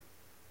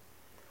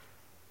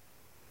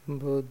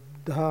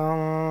Buddhaṃ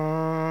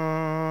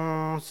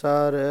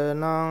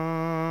saraṇaṃ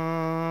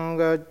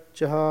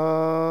gacchāmi,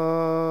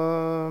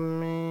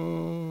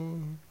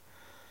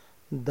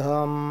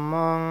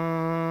 Dhammaṃ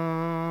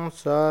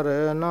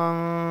saraṇaṃ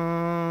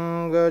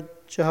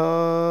gacchāmi,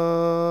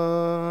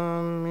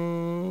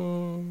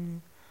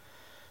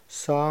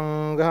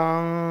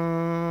 Saṅghaṃ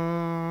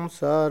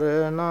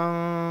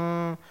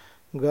saraṇaṃ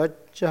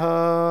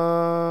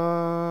gacchāmi.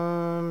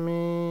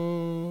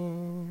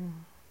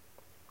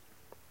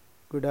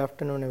 Good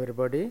afternoon,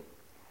 everybody.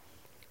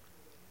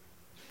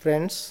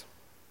 Friends,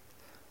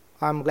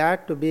 I'm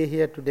glad to be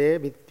here today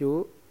with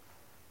you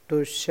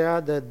to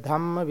share the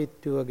Dhamma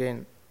with you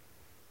again.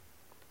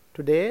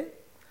 Today,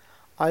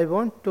 I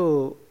want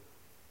to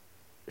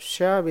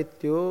share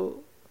with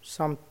you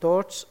some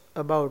thoughts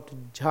about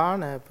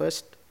Jhana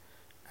first,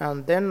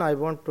 and then I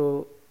want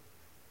to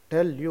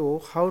tell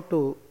you how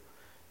to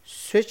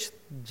switch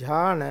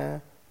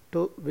Jhana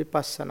to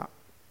Vipassana.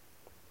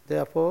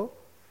 Therefore,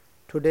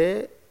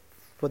 today,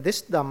 for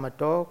this Dhamma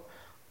talk,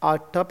 our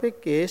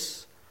topic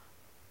is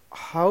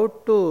how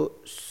to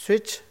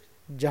switch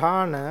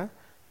Jhana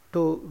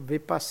to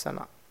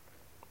Vipassana.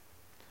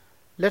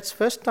 Let's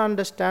first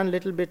understand a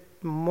little bit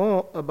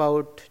more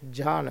about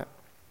Jhana.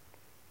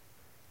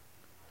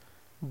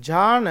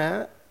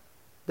 Jhana,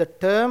 the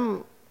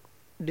term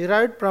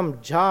derived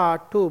from ja,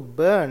 to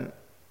burn.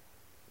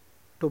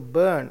 To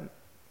burn.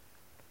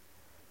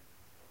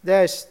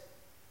 There's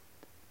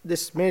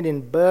this made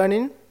in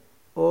burning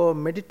or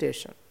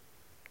meditation.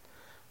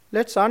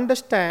 Let's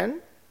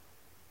understand,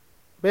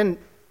 when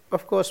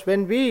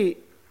we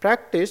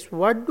practice,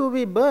 what do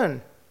we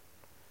burn?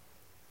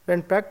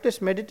 When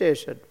practice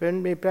meditation,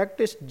 when we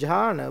practice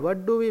jhana,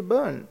 what do we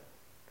burn?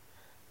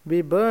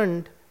 We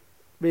burn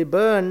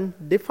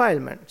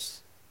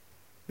defilements.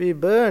 We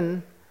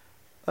burn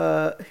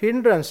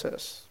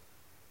hindrances.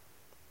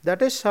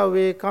 That is how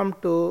we come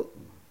to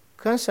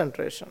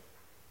concentration.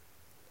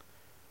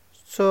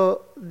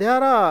 So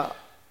there are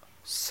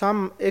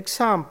some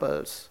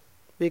examples.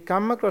 We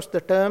come across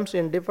the terms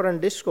in different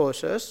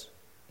discourses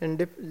in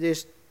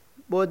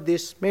both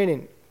this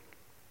meaning.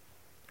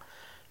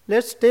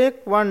 Let's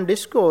take one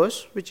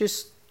discourse which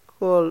is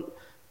called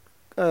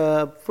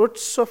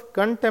Fruits of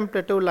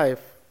Contemplative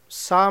Life,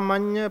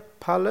 Samanya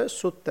Phala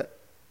Sutta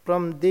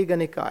from Digha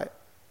Nikaya.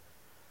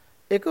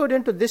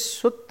 According to this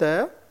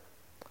sutta,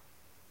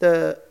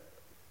 the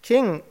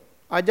king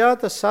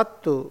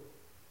Ajatasattu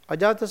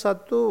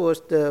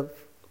was the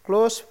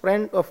close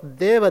friend of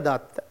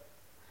Devadatta.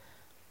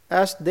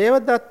 As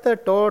Devadatta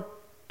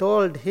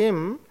told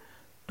him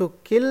to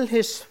kill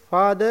his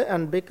father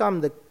and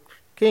become the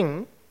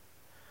king,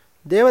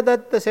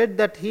 Devadatta said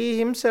that he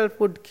himself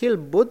would kill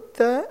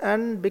Buddha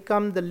and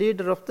become the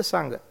leader of the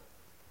Sangha.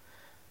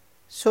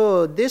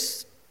 So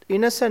this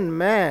innocent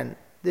man,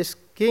 this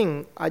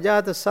king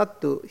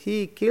Ajatasattu,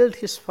 he killed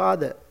his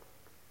father.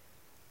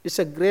 It's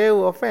a grave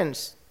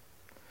offense.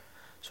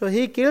 So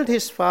he killed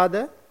his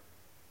father,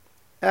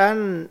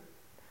 and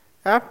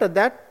after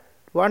that,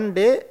 one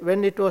day,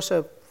 when it was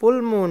a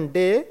full moon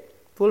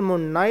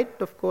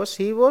night, of course,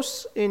 he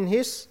was in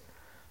his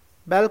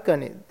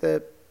balcony,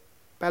 the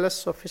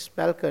palace of his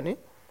balcony.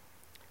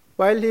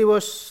 While he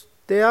was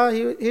there,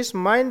 his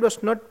mind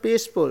was not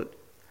peaceful.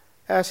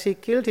 As he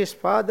killed his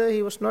father,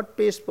 he was not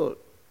peaceful.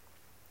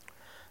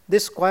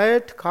 This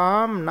quiet,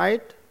 calm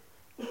night,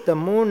 the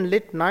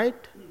moonlit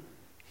night,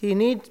 he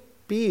needs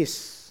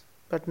peace,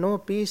 but no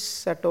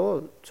peace at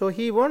all. So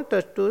he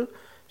wanted to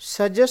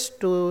suggest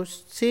to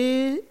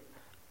see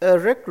a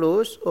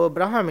recluse or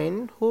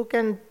Brahmin who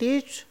can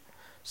teach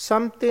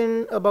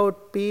something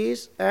about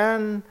peace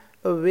and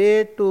a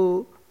way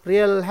to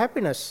real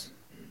happiness.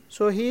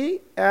 So he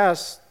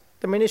asked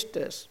the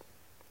ministers.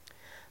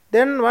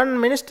 Then one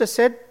minister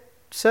said,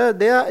 "Sir,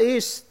 there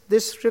is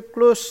this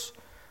recluse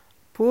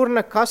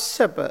Purna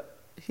Kassapa.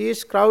 He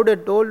is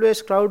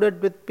always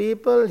crowded with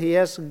people. He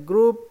has a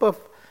group of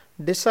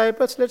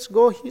disciples. Let's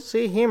go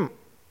see him."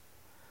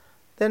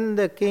 Then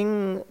the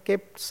king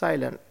kept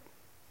silent.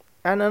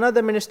 And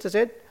another minister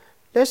said,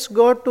 "Let's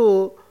go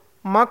to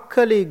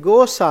Makkali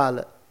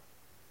Gosala."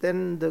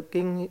 Then the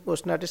king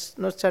was not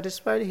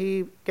satisfied.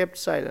 He kept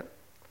silent.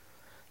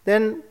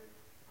 Then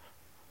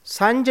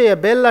Sanjaya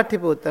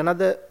Bellatiputta,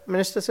 another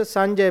minister said,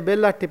 "Sanjaya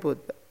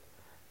Bellatiputta."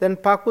 Then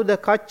Pakuda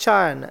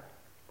Kachayana,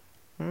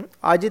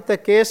 Ajita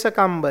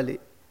Kesakambali,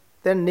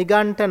 then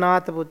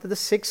Nigantanataputta, the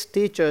 6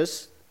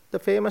 teachers, the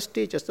famous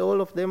teachers, all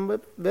of them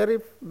were very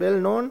well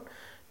known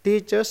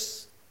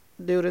teachers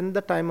during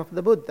the time of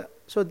the Buddha.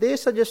 So they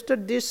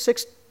suggested these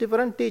 6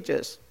 different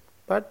teachers,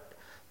 but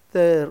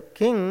the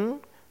king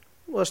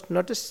was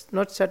not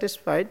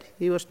satisfied.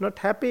 He was not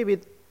happy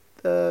with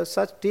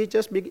such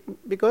teachers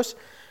because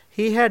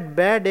he had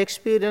bad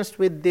experience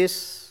with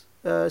these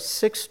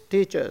 6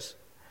 teachers.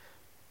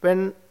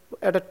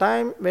 At a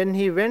time when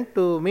he went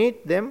to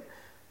meet them,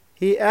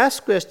 he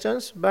asked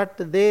questions, but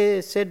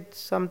they said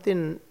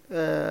something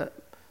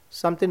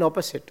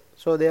opposite.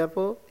 So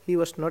therefore, he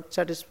was not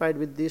satisfied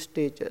with these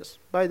teachers.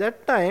 By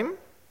that time,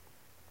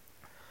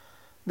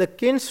 the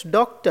king's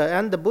doctor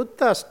and the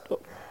Buddha's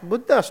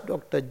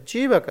doctor,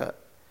 Jivaka,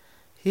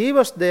 he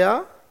was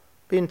there,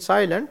 being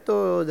silent.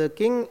 So the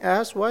king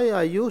asked, "Why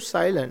are you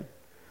silent?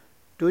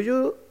 Do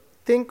you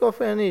think of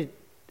any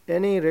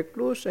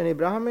recluse, any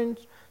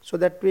Brahmins, so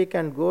that we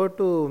can go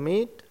to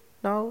meet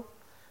now?"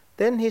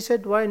 Then he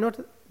said, "Why not?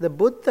 The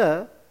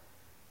Buddha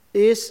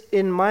is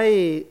in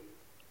my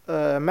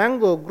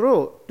mango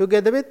grove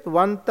together with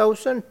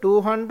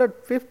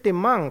 1,250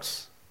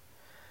 monks.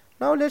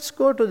 Now let's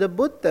go to the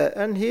Buddha,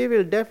 and he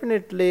will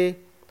definitely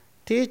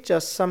teach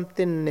us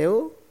something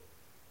new,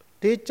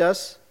 teach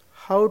us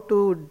how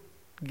to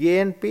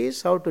gain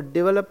peace, how to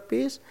develop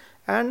peace,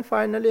 and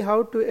finally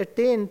how to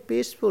attain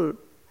peaceful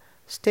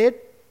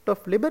state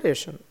of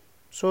liberation."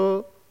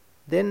 So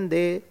then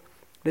they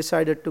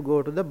decided to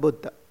go to the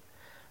Buddha.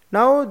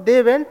 Now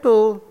they went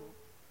to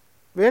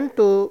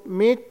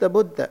meet the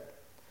Buddha.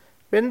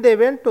 When they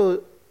went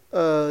to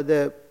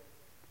the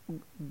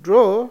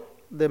grove,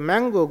 the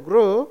mango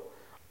grove,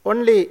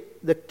 only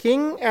the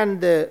king and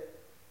the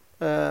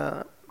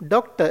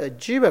doctor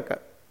Jivaka,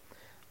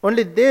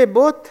 only they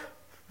both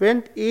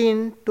went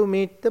in to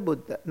meet the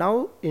Buddha.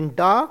 Now in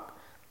dark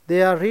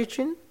they are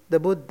reaching the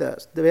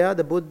Buddhas, where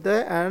the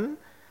Buddha and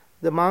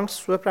the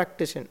monks were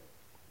practicing.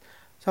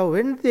 So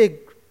when they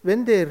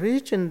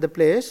reach in the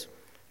place,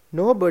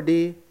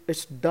 nobody,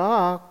 it's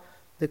dark.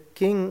 The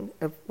king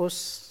was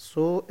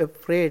so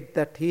afraid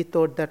that he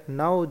thought that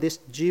now this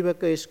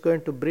Jivaka is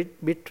going to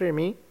betray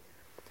me.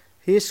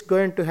 He is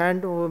going to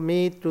hand over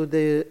me to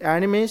the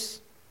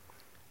enemies.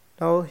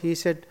 Now he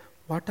said,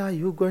 "What are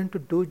you going to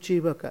do,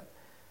 Jivaka?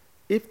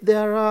 If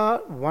there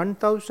are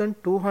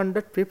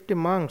 1,250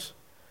 monks,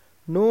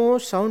 no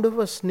sound of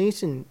a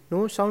sneezing,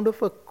 no sound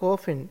of a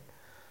coughing.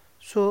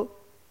 So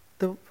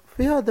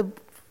where are the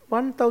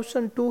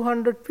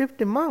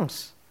 1,250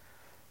 monks?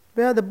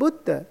 Where are the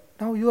Buddha?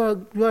 Now you are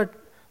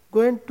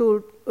going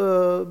to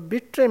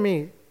betray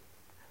me."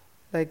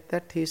 Like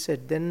that he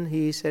said. Then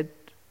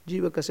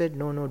Jivaka said,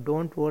 No,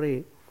 don't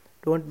worry.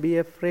 Don't be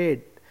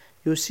afraid.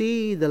 You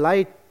see the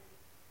light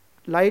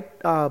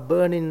are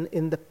burning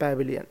in the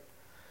pavilion.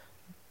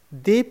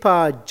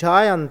 Deepa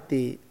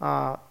Jayanti,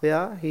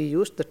 where he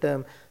used the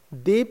term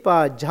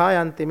Deepa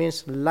Jayanti,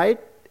 means light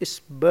is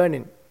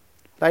burning.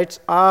 Lights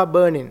are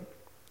burning.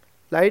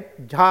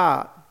 Light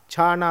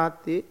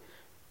Jhanati,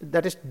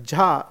 that is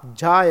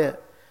Jaya,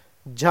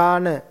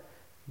 Jhana,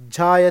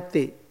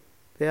 Jayati,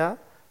 where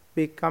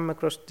we come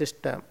across this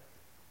term.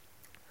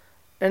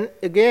 And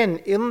again,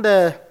 in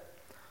the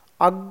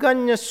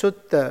Aganya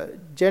Sutta,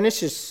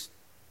 Genesis,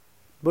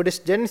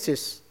 Buddhist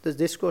Genesis, the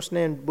discourse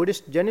named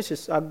Buddhist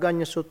Genesis,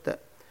 Aganya Sutta,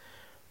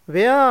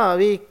 where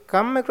we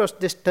come across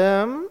this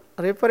term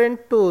referring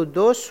to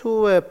those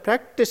who were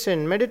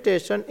practicing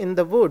meditation in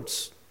the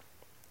woods.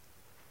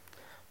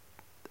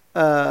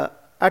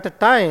 At a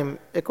time,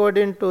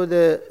 according to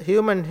the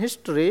human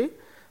history,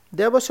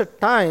 there was a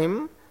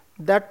time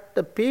that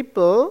the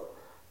people,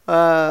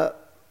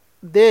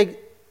 they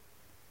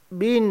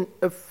been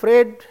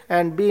afraid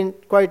and been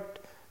quite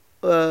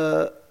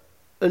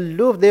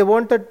aloof. They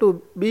wanted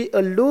to be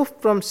aloof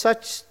from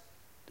such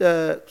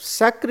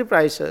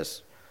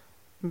sacrifices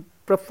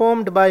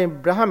performed by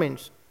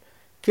Brahmins,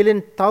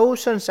 killing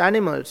thousands of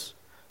animals.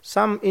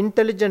 Some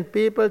intelligent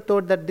people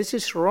thought that this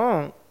is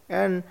wrong,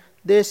 and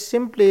they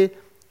simply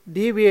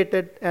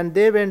deviated and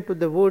they went to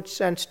the woods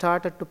and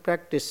started to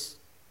practice.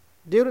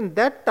 During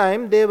that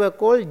time, they were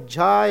called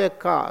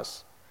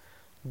Jayakas.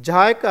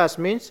 Jayakas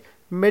means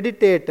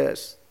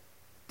meditators.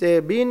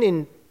 They've been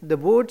in the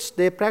woods,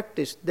 they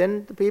practice.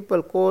 Then the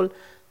people call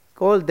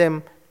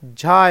them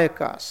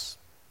Jayakas.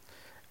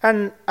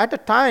 And at a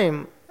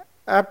time,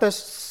 after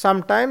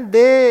some time,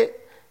 they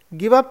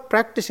give up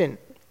practicing,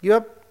 give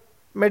up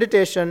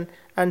meditation,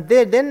 and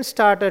they then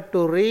started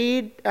to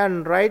read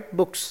and write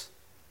books.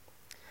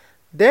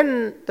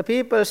 Then the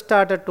people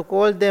started to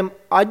call them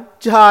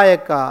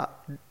Ajjayaka.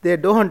 They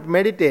don't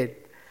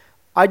meditate.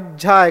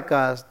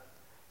 Ajjayakas.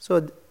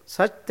 So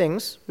such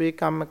things we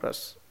come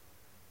across.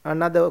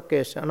 Another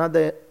occasion,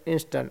 another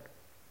instant.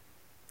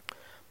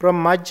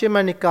 From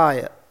Majjhima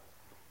Nikaya,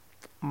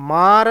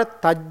 Mara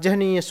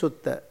Tajjaniya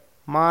Sutta,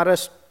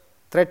 Mara's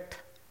threat,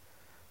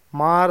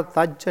 Mara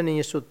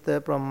Tajjaniya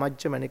Sutta from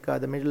Majjhima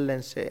Nikaya, the middle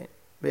length saying,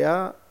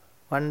 where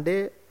one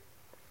day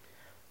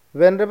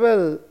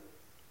Venerable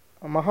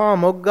Maha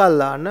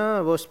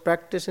Moggallana was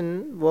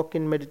practicing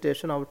walking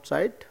meditation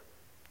outside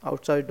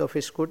of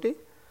his kuti.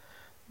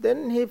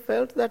 Then he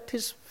felt that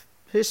his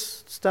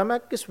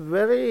stomach is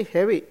very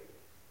heavy.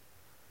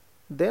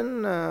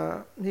 Then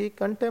he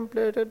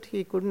contemplated,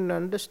 he couldn't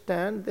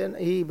understand. Then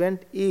he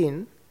went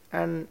in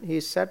and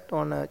he sat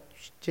on a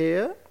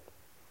chair,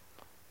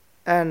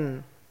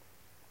 and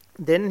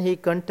then he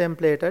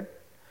contemplated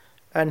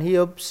and he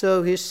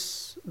observed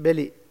his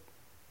belly,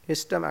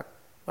 his stomach,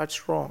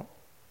 what's wrong.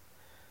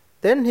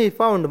 Then he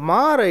found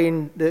Mara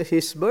in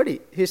his body,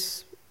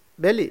 his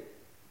belly,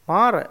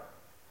 Mara.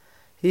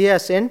 He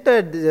has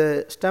entered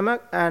the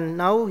stomach and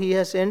now he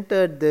has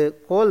entered the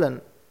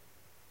colon.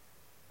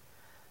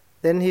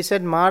 Then he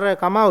said, Mara,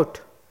 come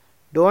out.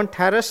 Don't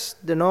harass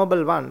the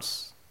noble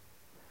ones.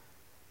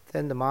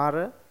 Then the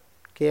Mara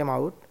came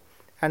out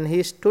and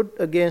he stood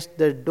against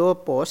the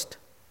doorpost,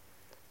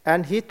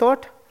 and he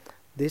thought,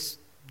 this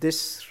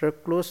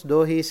recluse,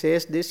 though he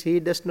says this, he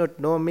does not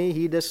know me,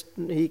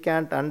 he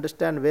can't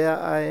understand where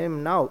I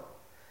am now.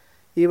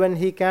 Even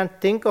he can't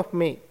think of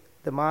me.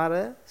 The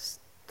Mara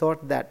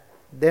thought that.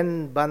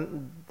 Then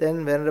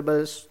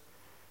Venerable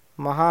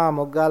Maha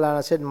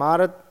Moggallana said,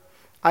 Mara,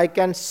 I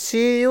can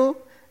see you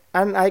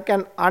and I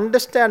can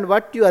understand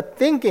what you are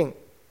thinking.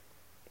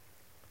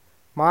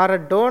 Mara,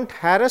 don't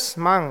harass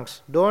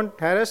monks, don't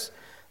harass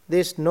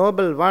these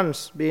noble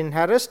ones. Being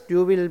harassed,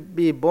 you will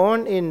be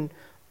born in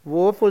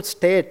woeful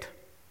state,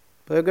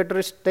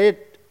 purgatory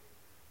state.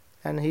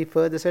 And he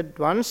further said,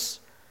 once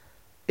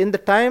in the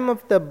time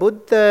of the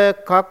Buddha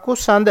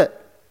Kakusanda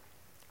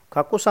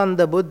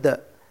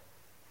Buddha,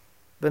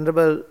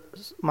 Venerable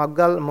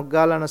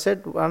Moggallana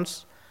said,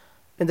 once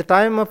in the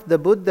time of the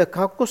Buddha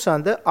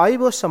Kakusanda, I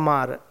was a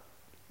Mara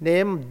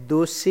named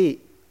Dusi.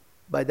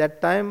 By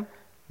that time,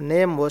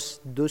 name was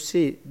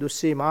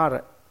Dusi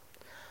Mara.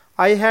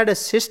 I had a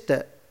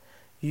sister.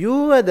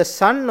 You were the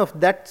son of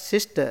that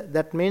sister.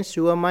 That means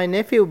you were my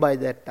nephew by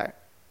that time.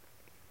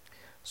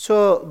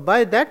 So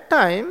by that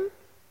time,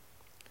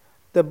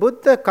 the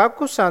Buddha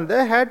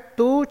Kakusanda had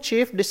two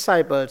chief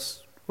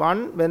disciples.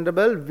 One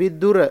Venerable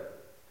Vidura,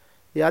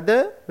 the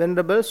other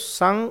Venerable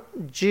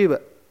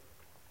Sanjiva.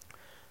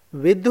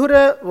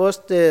 Vidura was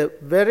the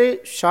very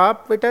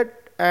sharp-witted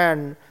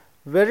and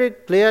very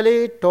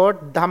clearly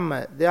taught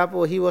Dhamma.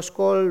 Therefore, he was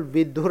called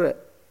Vidura.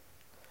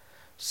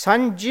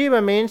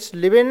 Sanjiva means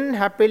living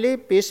happily,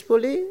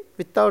 peacefully,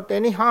 without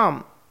any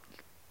harm.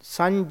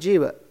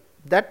 Sanjiva.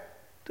 That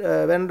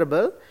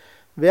Venerable,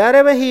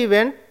 wherever he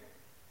went,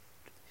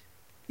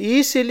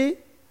 easily,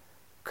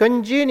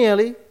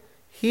 congenially,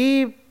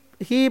 he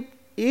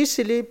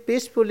easily,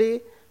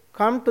 peacefully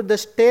come to the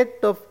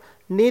state of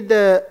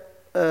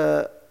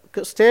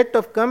state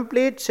of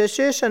complete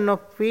cessation of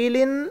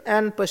feeling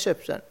and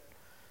perception.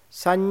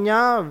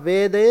 Sanya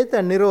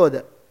Vedeta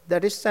Nirodha.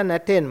 That is an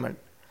attainment.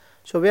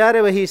 So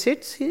wherever he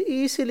sits,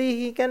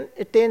 he can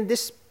attain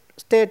this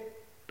state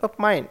of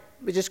mind,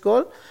 which is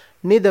called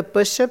neither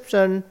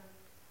perception,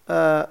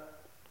 it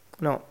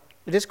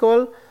is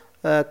called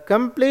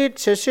complete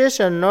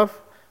cessation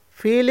of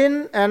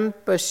feeling and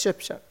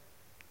perception.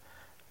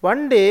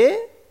 One day,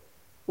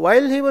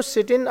 while he was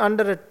sitting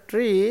under a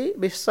tree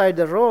beside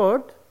the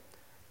road,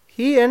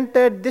 he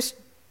entered this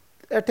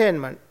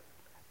attainment,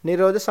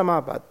 Nirodha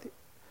Samapatti.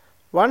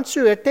 Once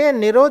you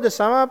attain Nirodha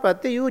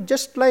Samapatti, you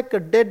just like a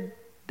dead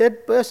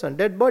person,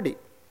 dead body.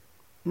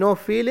 No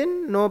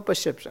feeling, no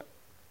perception.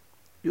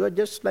 You are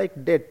just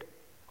like dead.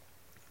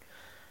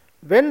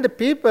 When the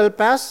people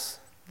pass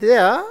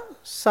there,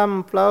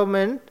 some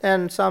ploughmen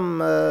and some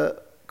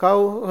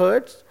cow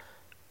herds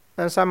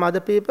and some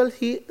other people,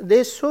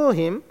 they saw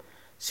him,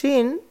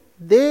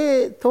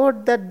 they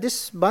thought that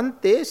this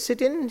Bhante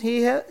sitting,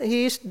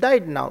 he is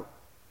died now.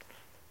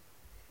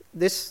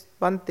 This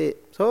Bhante.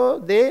 So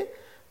they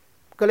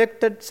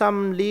collected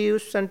some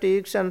leaves and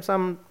twigs and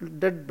some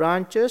dead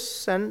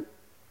branches and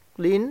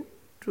leaned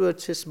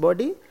towards his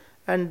body,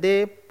 and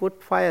they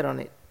put fire on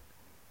it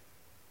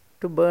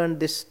to burn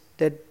this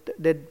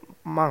dead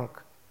monk.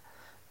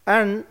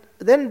 And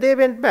then they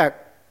went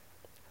back.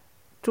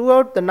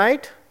 Throughout the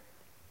night,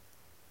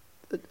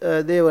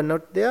 they were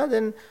not there.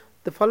 Then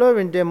the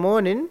following day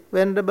morning,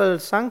 Venerable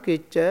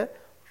Sankicha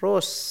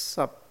rose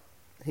up.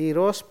 He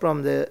rose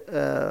from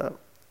the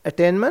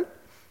attainment,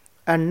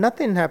 and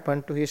nothing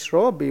happened to his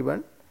robe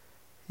even.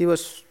 He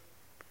was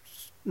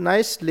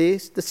nicely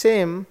the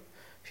same.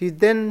 He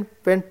then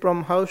went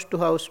from house to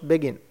house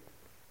begging.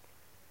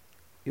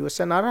 He was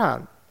an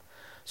Arahant.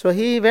 So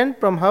he went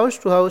from house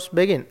to house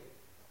begging.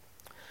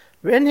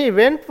 When he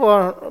went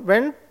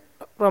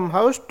from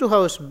house to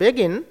house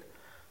begging,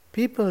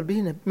 people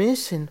been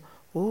amazing.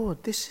 Oh,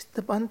 this is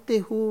the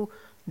Bhante who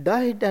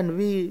died and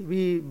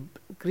we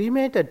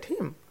cremated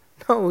him.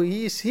 Now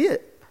he is here.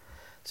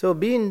 So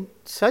being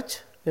such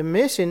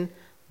amazing,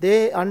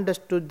 they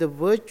understood the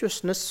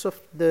virtuousness of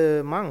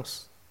the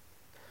monks.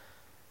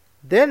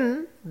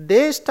 Then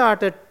they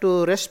started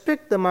to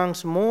respect the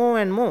monks more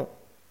and more.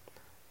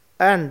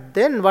 And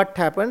then what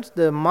happens?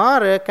 The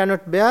Mara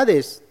cannot bear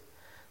this.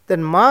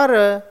 Then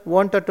Mara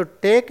wanted to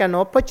take an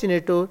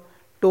opportunity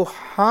to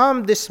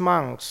harm these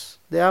monks.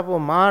 Therefore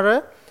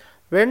Mara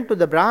went to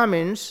the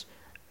Brahmins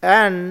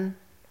and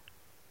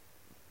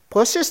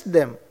possessed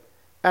them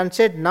and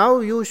said, now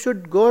you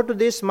should go to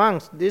these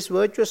monks, these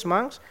virtuous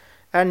monks,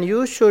 and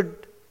you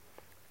should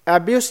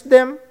abuse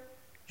them,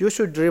 you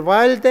should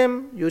revile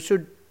them, you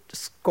should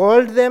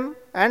scold them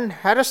and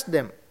harass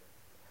them,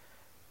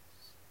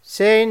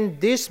 saying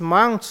these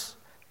monks,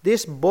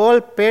 these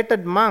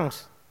bald-pated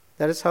monks,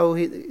 that is how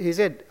he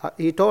said,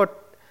 he taught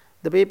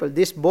the people,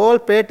 these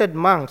bald-pated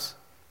monks,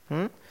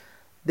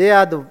 they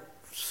are the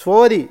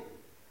swarthy,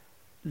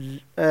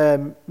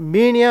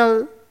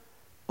 menial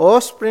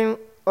offspring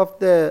of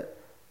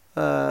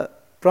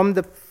from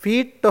the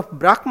feet of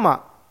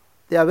Brahma.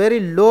 They are very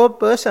low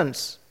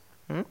persons.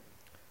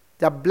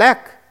 They are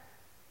black,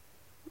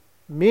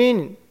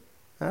 mean.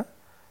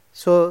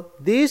 So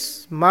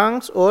these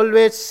monks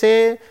always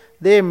say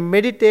they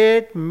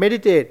meditate.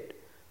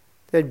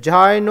 The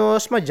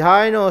jhainosma.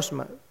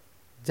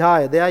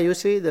 Jhaya. There you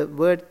see the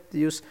word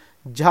used,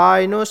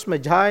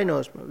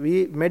 jhainosma.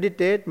 We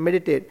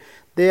meditate.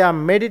 They are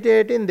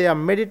meditating,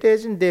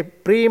 they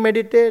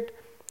premeditate,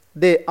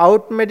 they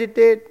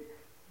out-meditate,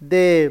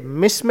 they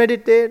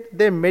mismeditate,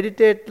 they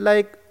meditate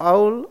like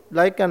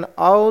an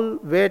owl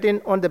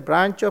waiting on the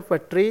branch of a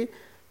tree,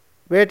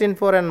 waiting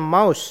for a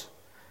mouse,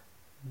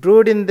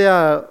 brooding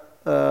their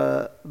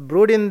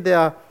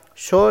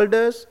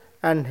shoulders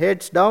and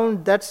heads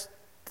down. That's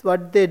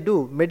what they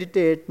do.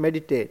 Meditate.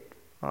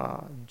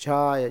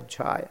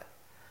 Jhaya.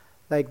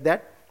 Like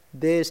that,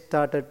 they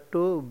started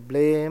to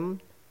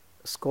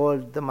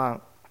scold the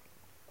monk.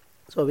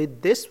 So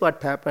with this,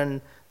 what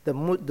happened? The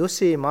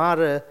Dusi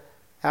Mara,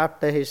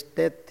 after his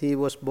death, he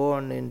was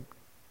born in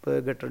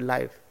purgatory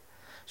life.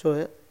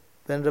 So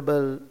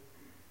Venerable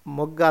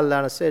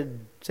Moggallana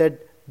said,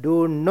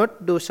 do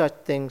not do such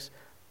things.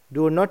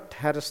 Do not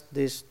harass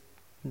these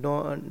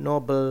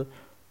noble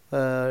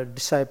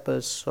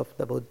disciples of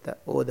the Buddha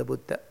or the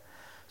Buddha.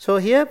 So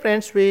here,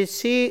 friends, we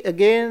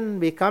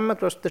come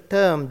across the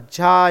term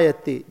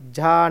jayati,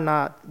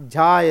 jhana,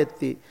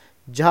 jayati,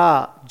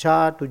 ja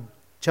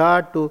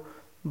to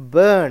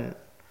burn,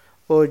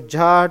 or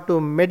ja to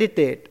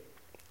meditate.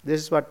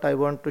 This is what I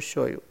want to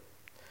show you.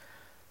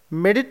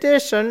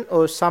 Meditation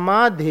or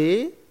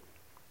samadhi,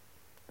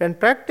 when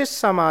practiced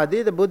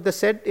samadhi, the Buddha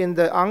said in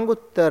the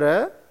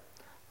Anguttara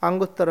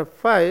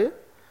 5,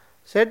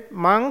 said,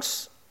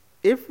 monks,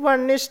 if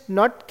one is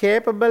not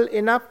capable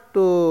enough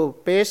to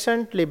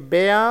patiently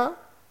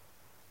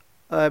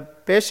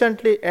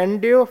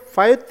endure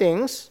 5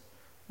 things,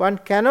 one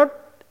cannot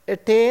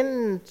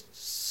attain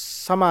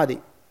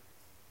samadhi.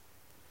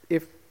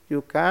 If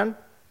you can't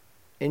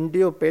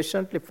endure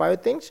patiently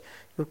 5 things,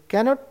 you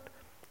cannot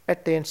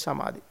attain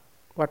samadhi.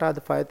 What are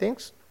the 5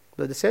 things?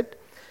 So they said,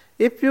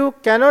 if you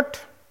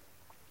cannot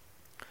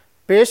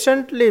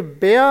patiently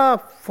bear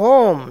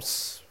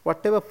forms,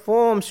 whatever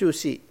forms you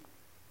see,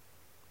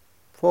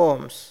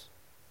 forms,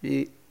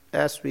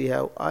 as we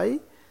have eye,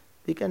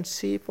 we can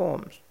see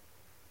forms.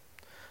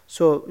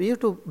 So we have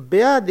to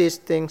bear these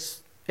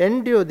things,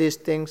 endure these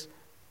things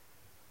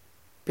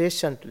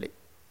patiently,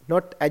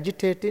 not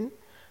agitating,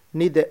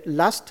 neither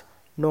lust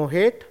nor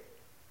hate,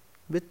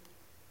 with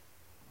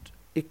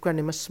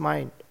equanimous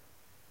mind.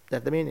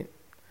 That's the meaning.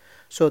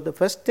 So the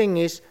first thing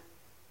is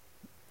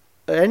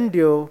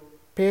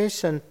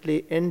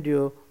patiently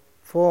endure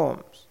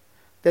forms.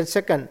 Then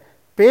second,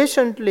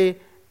 patiently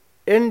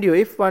endure.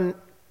 If one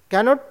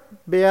cannot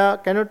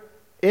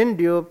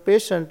endure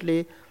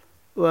patiently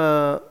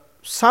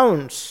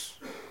sounds,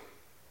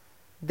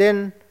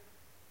 then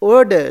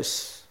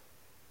odors,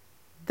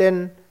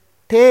 then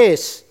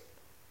taste,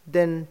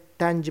 then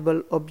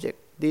tangible object,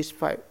 these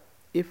 5.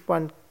 If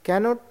one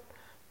cannot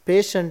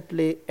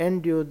patiently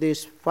endure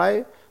these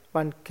 5,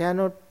 one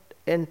cannot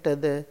enter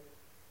the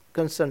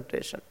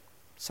concentration,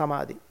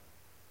 samadhi.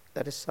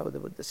 That is how the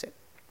Buddha said.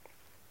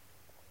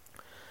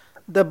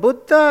 The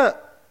Buddha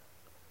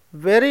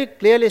very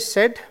clearly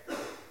said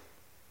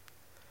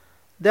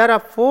there are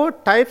 4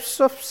 types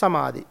of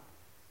samadhi.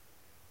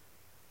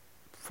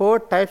 4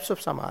 types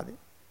of samadhi.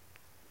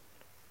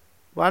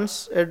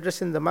 Once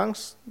addressing the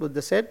monks,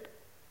 Buddha said,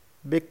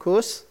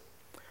 because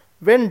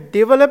when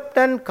developed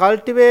and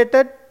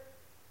cultivated,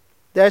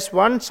 there is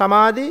one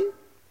samadhi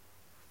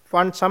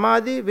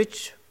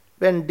which,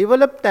 when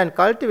developed and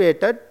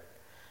cultivated,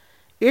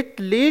 it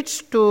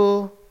leads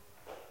to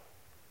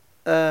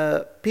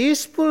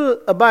peaceful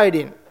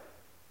abiding.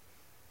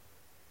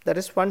 That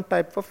is one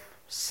type of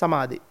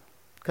samadhi,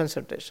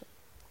 concentration.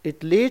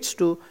 It leads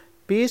to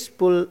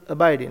peaceful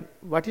abiding.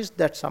 What is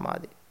that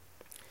samadhi?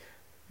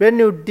 When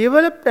you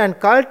develop and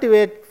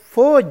cultivate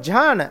 4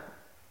 jhana,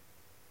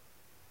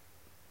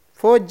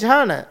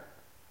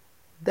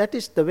 that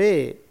is the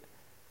way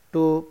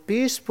to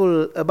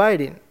peaceful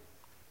abiding.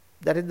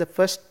 That is the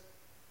first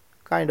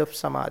kind of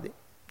samadhi.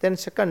 Then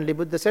secondly,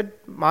 Buddha said,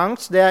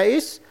 monks, there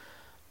is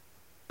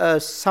a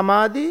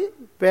samadhi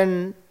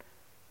when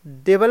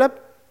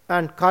developed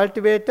and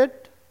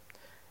cultivated,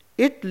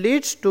 it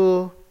leads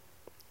to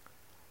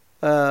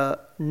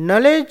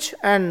knowledge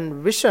and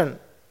vision.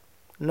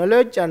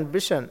 Knowledge and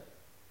vision.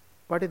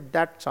 What is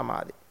that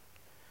samadhi?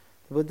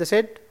 The Buddha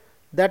said,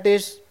 that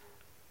is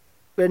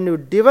when you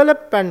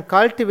develop and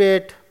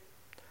cultivate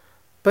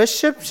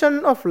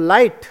perception of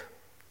light,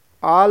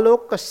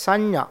 aloka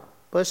sanya,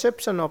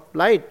 perception of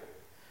light,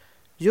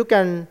 you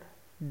can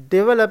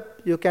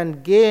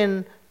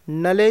gain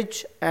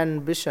knowledge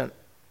and vision.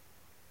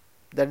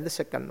 That is the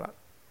second one.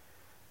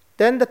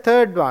 Then the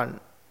third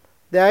one,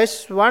 there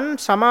is one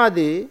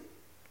samadhi,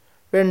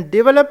 when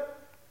developed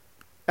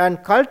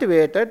and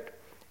cultivated,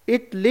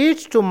 it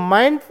leads to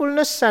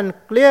mindfulness and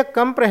clear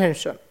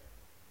comprehension.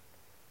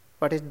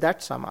 What is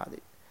that samadhi?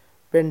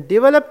 When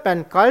developed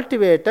and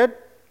cultivated,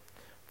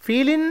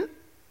 feeling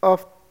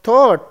of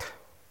thought,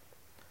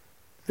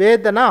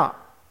 Vedana,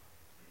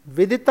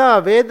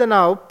 vidita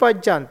vedana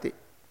uppajjanti.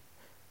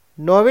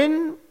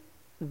 Knowing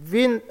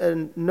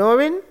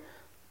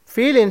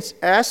feelings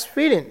as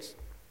feelings.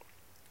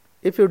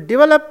 If you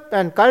develop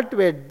and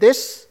cultivate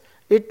this,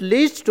 it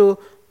leads to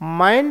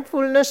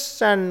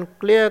mindfulness and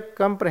clear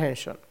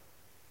comprehension.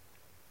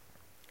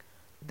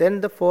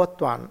 Then the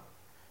fourth one,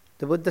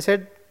 the Buddha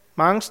said,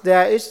 monks,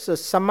 there is a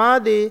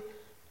samadhi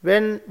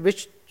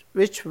which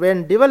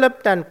when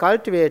developed and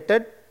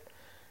cultivated,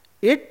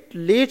 it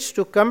leads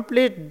to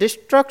complete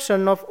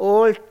destruction of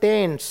all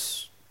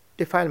taints,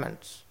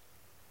 defilements.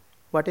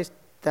 What is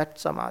that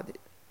samadhi?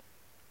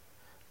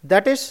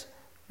 That is,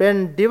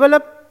 when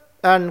developed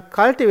and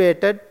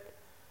cultivated,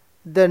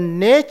 the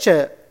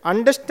nature,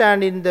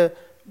 understanding the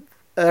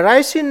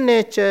arising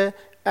nature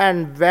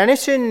and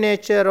vanishing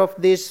nature of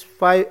these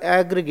five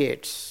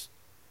aggregates,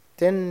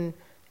 then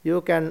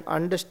you can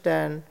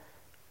understand,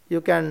 you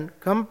can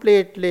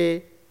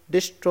completely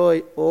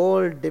destroy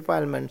all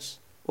defilements,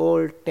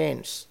 all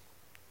taints.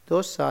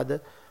 Those are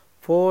the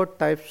four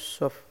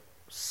types of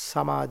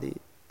samadhi,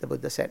 the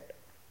Buddha said.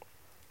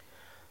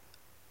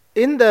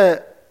 In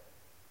the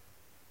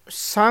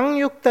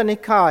Samyukta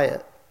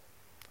Nikaya,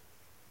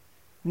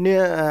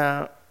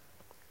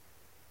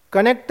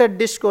 connected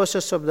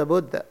discourses of the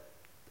Buddha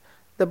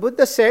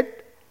said,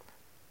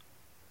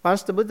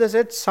 once the Buddha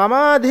said,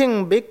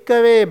 Samadhing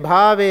bhikkhave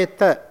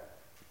bhaveta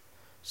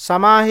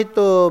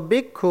samahito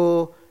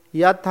bhikkhu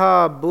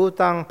yatha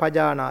bhutang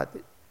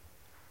pajanati.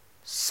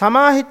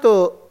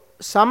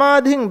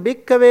 Samadhing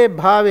bhikkhave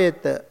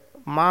bhaveta.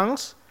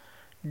 Monks,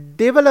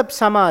 develop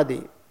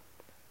samadhi,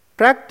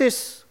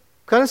 practice,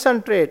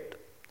 concentrate,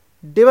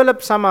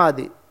 develop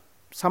samadhi.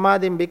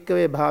 Samadhing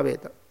bhikkhave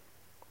bhaveta.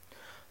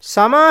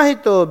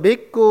 Samahito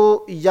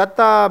bhikkhu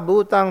yata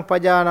bhutang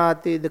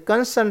pajanati. The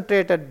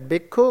concentrated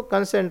bhikkhu,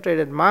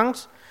 concentrated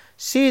monks,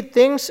 see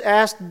things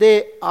as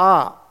they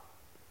are.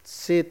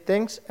 See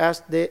things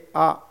as they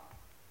are.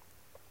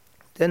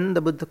 Then the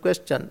Buddha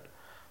questioned,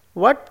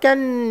 what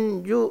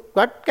can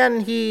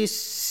he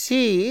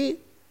see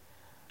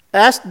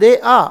as they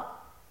are?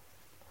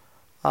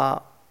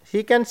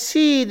 He can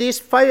see these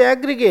five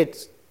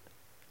aggregates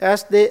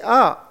as they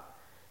are.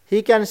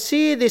 He can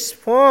see this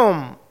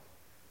form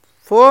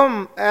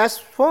as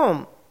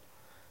form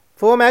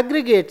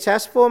aggregates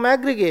as form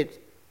aggregates,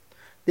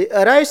 the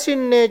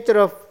arising nature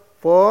of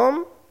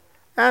form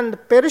and the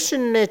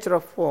perishing nature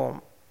of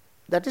form.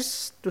 That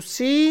is to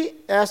see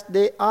as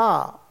they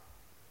are.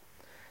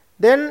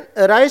 Then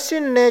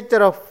arising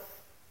nature of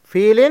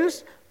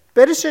feelings,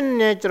 perishing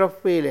nature of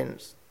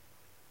feelings.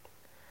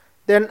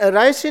 Then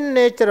arising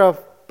nature of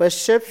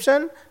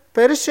perception,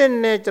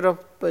 perishing nature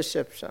of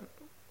perception.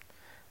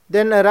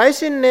 Then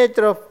arising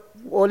nature of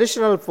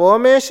volitional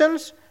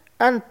formations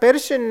and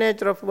perishing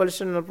nature of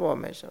volitional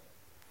formation.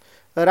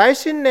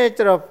 Arising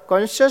nature of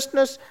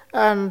consciousness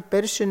and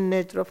perishing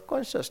nature of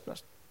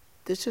consciousness.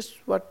 This is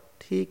what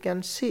he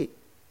can see,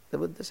 the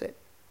Buddha said.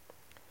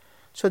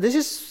 So this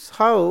is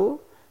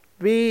how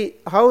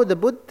the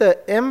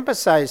Buddha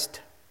emphasized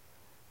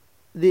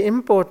the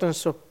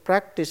importance of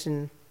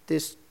practicing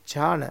this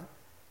jhana,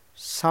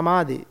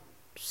 samadhi,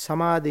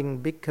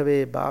 samadhing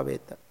bhikkhave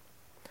bhaveta.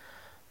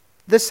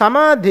 The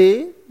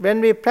samadhi,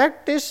 when we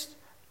practice,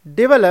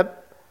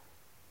 develop,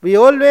 we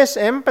always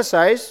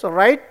emphasize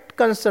right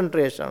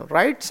concentration,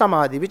 right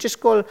samadhi, which is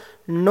called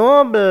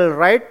noble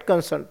right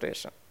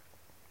concentration.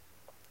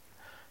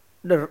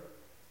 The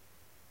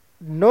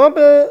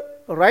noble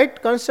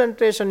right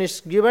concentration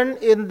is given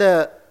in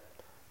the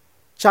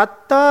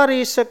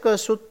Chattarisaka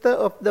Sutta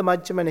of the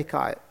Majjhima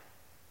Nikaya.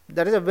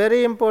 That is a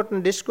very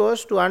important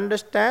discourse to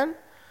understand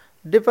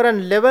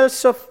different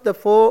levels of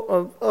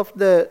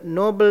the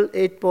Noble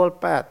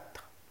Eightfold Path.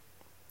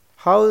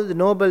 How the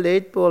Noble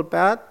Eightfold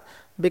Path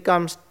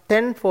becomes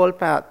tenfold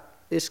path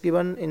is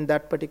given in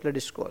that particular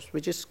discourse,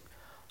 which is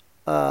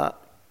Chattarisaka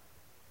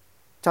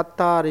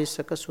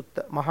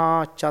Sutta,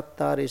 Maha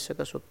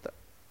Chattarisaka Sutta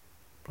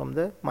from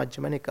the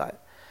Majjhima Nikaya,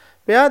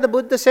 where the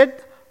Buddha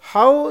said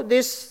how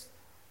this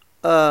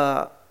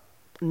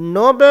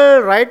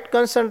noble right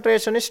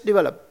concentration is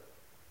developed.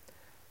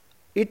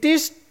 It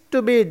is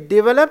to be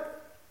developed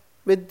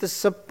with the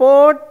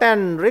support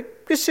and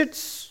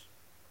requisites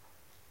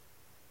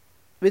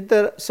of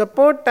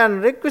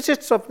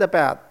the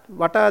path.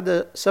 What are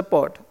the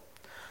support?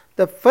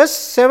 The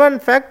first 7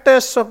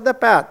 factors of the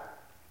path.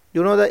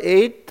 You know the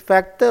 8th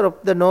factor of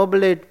the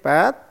Noble Eight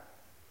Path.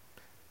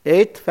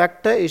 8th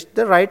factor is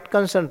the right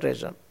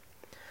concentration.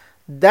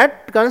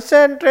 That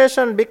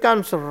concentration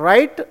becomes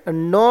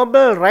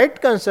noble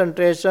right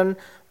concentration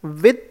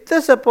with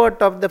the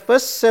support of the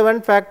first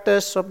 7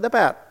 factors of the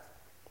path.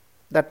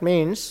 That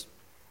means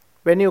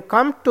when you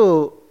come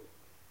to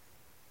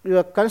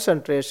your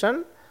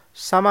concentration,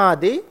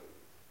 samadhi,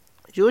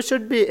 you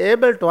should be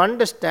able to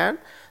understand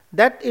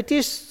that it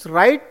is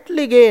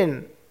rightly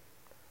gained.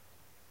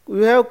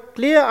 You have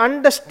clear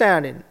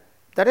understanding.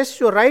 That is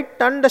your right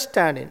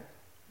understanding.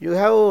 You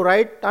have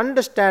right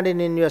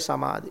understanding in your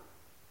samadhi.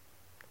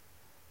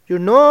 You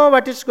know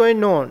what is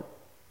going on.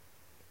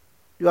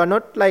 You are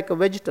not like a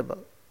vegetable.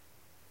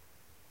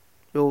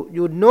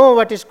 You know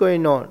what is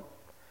going on.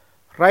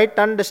 Right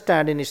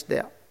understanding is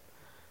there.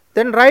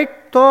 Then right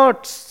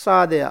thoughts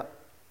are there.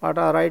 What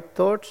are right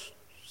thoughts?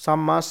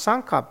 Samma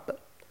sankappa.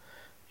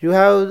 You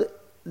have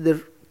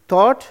the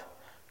thought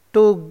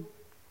to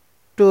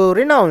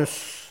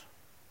renounce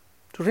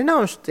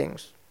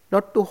things,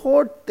 not to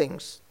hoard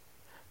things,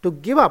 to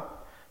give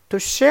up, to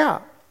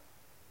share.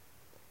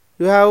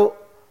 You have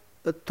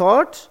a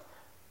thought,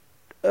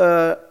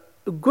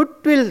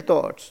 goodwill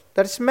thoughts.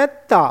 That is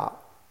metta.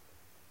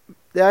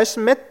 There is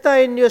metta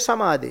in your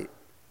samadhi.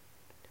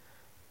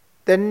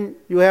 Then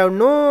you have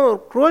no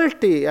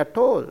cruelty at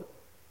all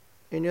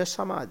in your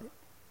samadhi.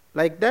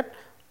 Like that,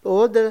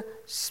 all the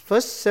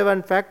first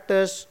 7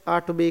 factors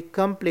are to be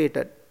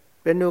completed.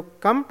 When you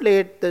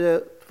complete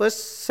the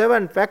first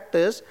 7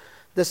 factors,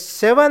 the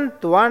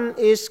 7th one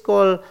is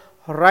called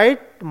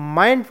right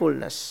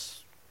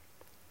mindfulness.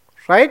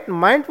 Right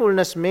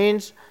mindfulness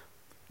means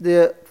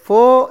the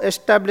 4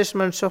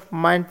 establishments of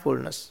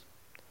mindfulness.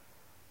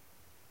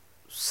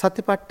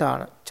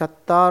 Satipatthana,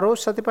 Chattaro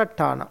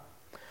Satipatthana.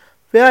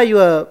 Where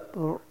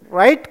your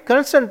right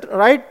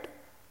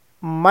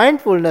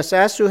mindfulness,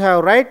 as you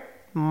have right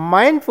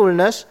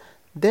mindfulness,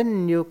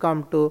 then you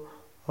come to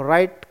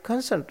right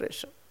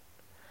concentration.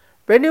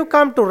 When you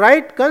come to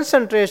right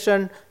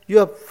concentration,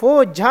 your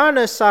 4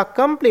 jhanas are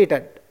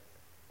completed.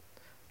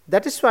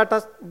 That is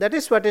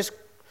what is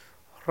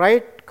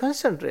right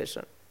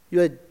concentration.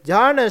 Your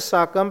jhanas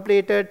are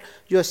completed,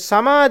 your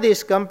samadhi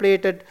is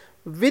completed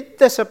with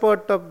the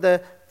support of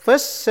the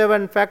first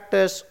 7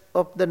 factors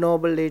of the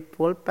Noble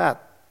Eightfold Path.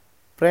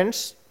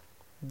 Friends,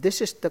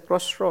 this is the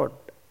crossroad.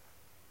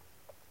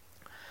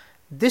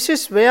 This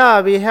is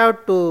where we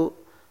have to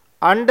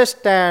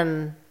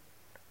understand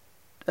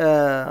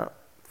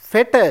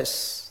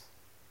fetters.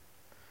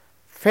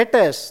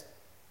 Fetters.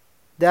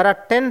 There are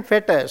 10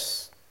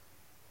 fetters.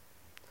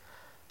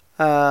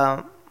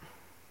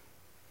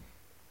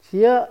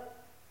 Here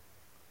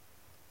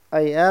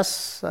I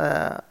asked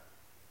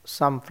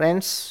some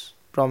friends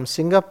from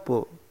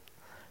Singapore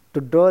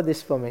to draw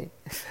this for me.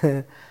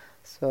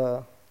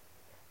 So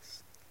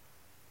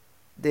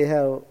they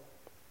have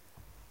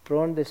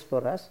drawn this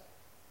for us.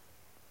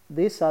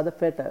 These are the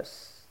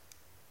fetters.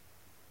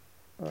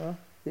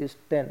 These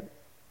 10.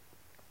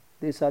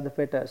 These are the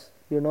fetters.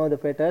 You know the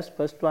fetters.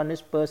 First one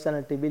is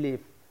personality belief.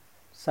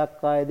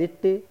 Sakkaya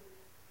Ditti.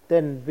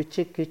 Then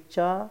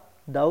Vichikiccha,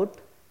 doubt.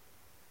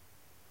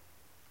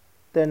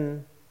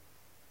 Then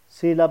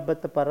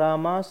Silabbata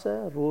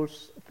Paramasa,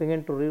 rules,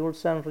 clinging to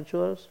rules and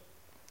rituals.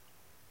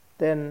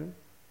 Then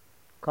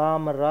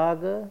Kama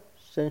Raga,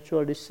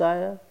 sensual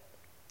desire.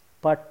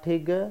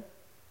 Pattiga,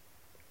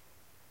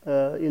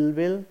 ill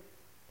will.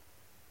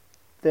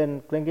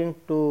 Then clinging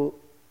to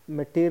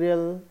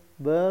material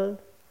world,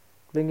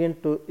 clinging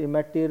to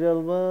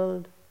immaterial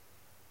world.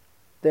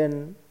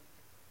 Then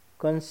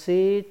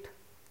conceit.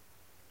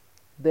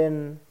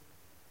 Then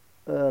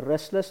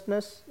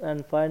restlessness,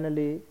 and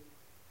finally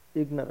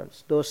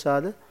ignorance. Those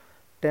are the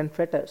 10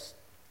 fetters.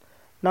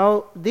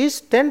 Now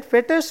these 10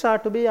 fetters are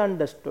to be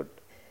understood.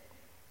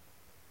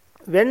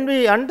 When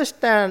we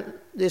understand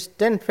these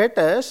 10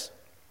 fetters,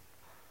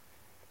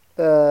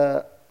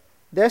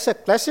 there's a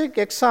classic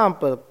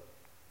example,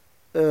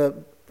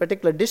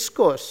 particular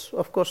discourse.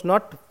 Of course,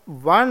 not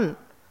one.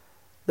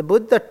 The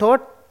Buddha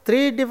taught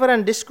 3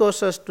 different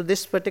discourses to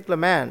this particular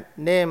man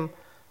named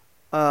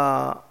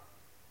a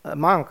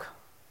monk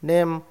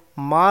named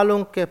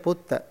Malunke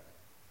Putta.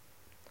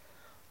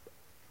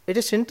 It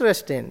is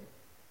interesting.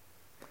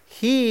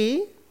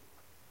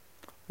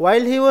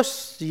 While he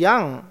was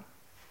young,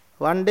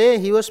 one day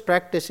he was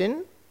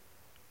practicing,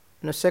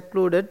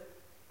 secluded,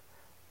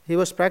 he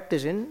was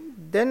practicing,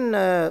 then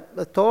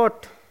a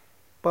thought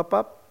pop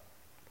up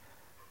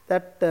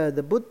that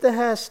the Buddha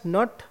has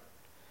not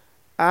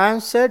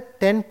answered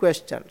 10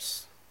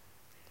 questions,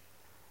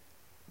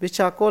 which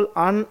are called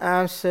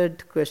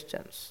unanswered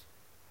questions.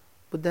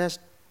 Buddha has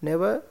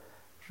never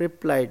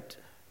replied,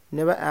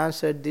 never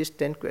answered these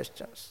 10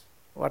 questions.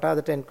 What are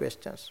the 10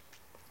 questions?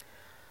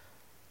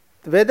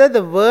 Whether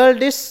the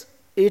world is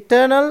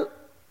eternal,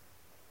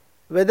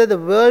 whether the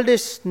world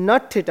is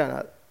not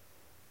eternal,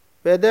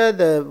 whether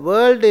the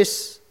world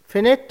is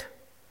finite,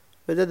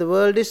 whether the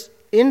world is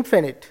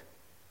infinite.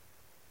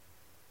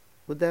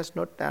 Buddha has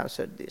not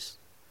answered this.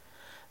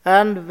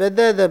 And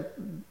whether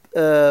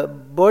the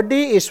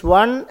body is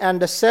one and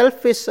the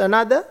self is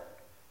another,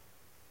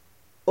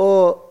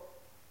 or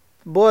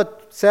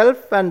both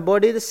self and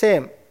body the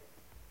same.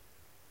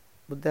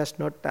 Buddha has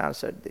not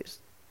answered this.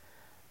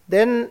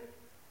 Then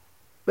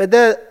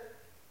whether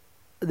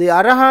the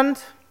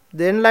Arahant,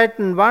 the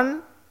enlightened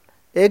one,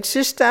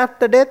 exists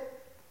after death,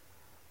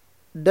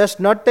 does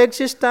not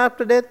exist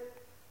after death,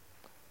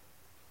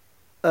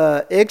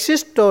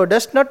 exists or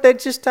does not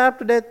exist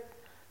after death,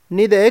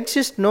 neither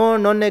exist nor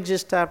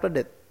non-exist after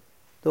death.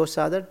 Those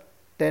are the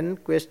 10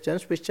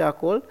 questions which are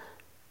called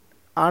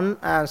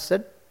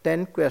unanswered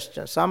 10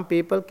 questions. Some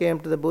people came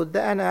to the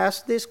Buddha and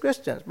asked these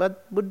questions,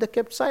 but Buddha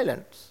kept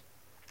silence.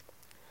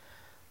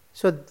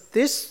 So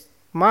this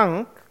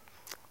monk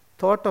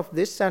thought of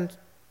this and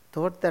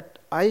thought that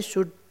I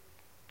should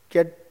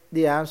get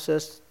the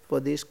answers for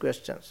these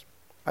questions.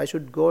 I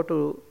should go to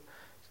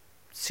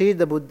see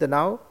the Buddha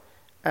now,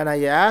 and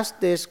I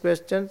asked these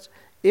questions.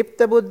 If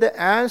the Buddha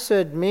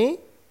answered me,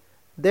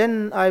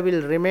 then I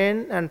will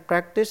remain and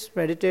practice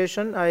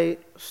meditation. I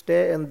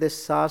stay in this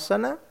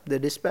sasana, the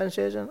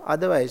dispensation.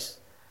 Otherwise,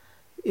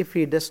 if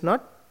he does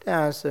not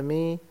answer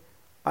me,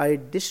 I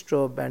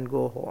disrobe and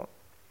go home.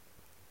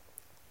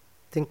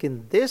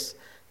 Thinking this,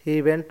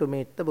 he went to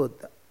meet the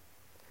Buddha.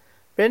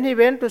 When he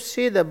went to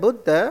see the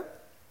Buddha,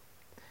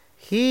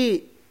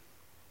 he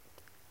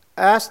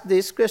asked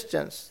these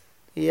questions.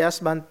 He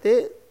asked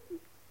Bhante,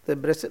 the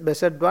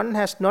Blessed One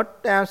has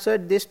not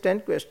answered these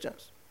 10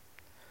 questions.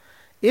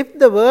 If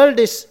the world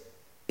is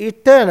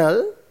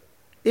eternal,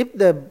 if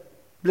the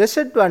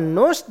Blessed One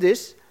knows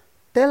this,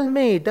 tell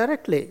me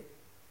directly,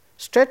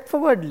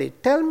 straightforwardly,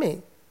 tell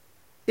me.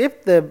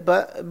 If the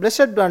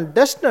Blessed One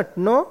does not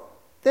know,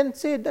 then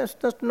say does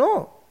not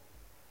know.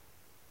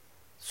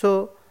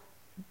 So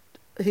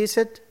he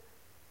said,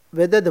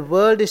 whether the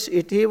world is,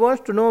 he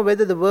wants to know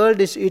whether the world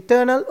is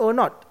eternal or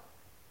not.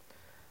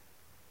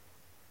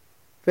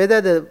 Whether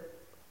the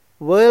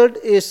world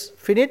is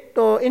finite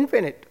or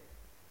infinite.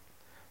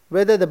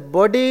 Whether the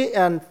body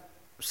and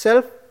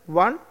self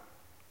one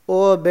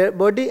or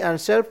body and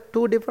self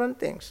two different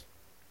things.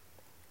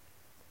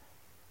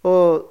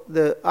 Or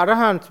the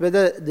Arahant,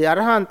 whether the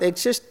Arahant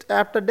exists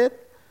after death,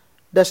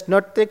 does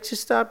not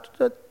exist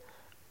after death,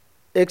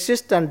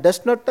 exists and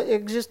does not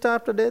exist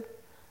after death,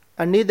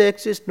 and neither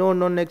exists nor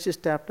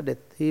non-exist after death.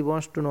 He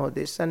wants to know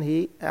this, and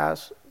he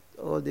asks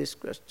all these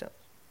questions.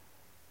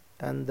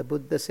 And the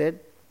Buddha said,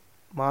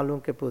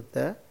 Malunke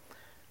Buddha,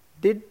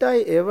 did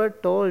I ever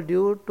told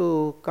you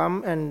to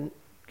come and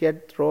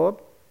get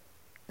robe,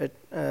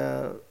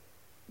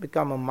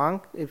 become a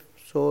monk? If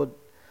so,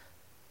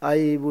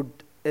 I would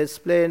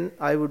explain,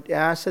 I would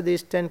answer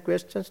these 10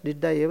 questions.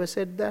 Did I ever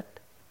said that?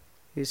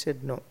 He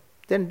said, no.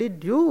 Then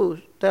did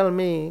you tell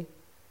me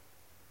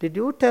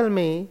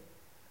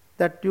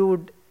that you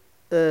would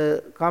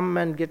come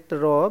and get the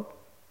robe,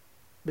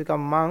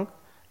 become monk,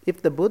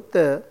 if the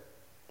Buddha,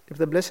 if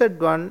the Blessed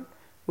One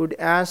would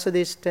answer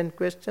these 10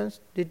 questions?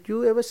 Did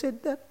you ever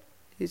said that?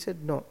 He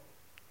said, no.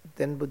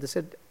 Then Buddha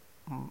said,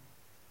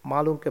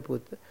 Malunka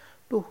Buddha,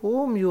 to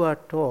whom you are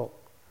talk?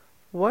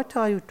 What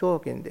are you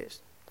talking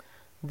this?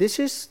 This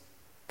is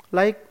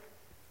like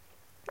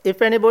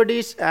if anybody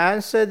is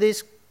ask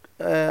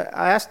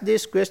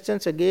these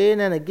questions again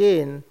and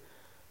again,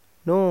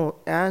 no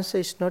answer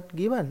is not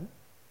given.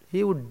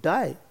 He would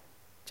die.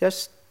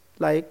 Just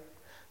like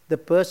the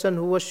person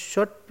who was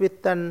shot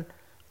with an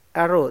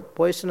arrow,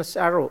 poisonous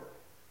arrow.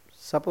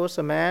 Suppose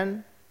a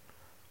man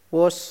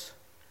was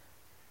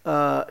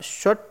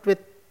shot with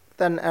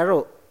an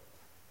arrow,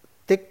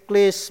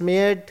 thickly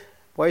smeared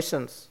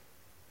poisons.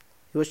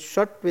 He was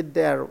shot with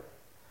the arrow.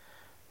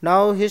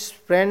 Now his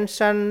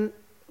friends and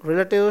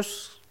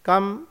relatives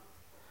come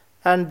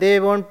and they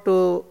want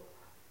to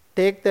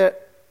take the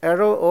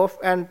arrow off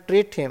and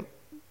treat him.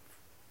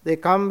 They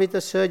come with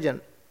a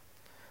surgeon.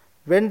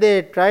 When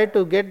they try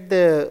to get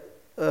the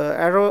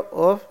arrow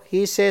off,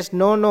 he says,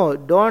 no,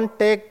 don't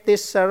take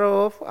this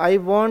arrow off. I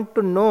want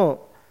to know,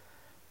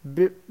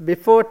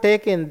 before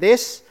taking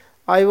this,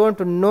 I want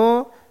to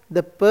know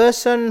the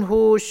person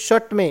who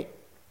shot me.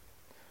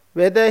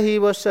 Whether he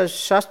was a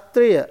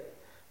Kshatriya,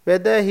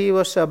 whether he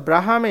was a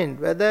Brahmin,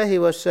 whether he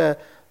was a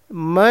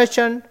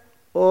merchant,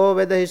 or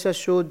whether he is a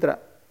Shudra.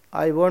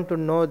 I want to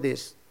know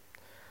this.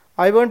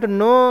 I want to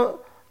know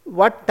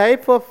what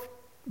type of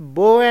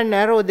bow and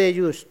arrow they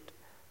used.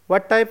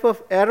 What type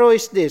of arrow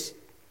is this?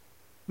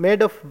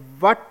 Made of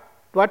what?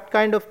 What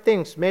kind of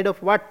things? Made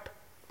of what?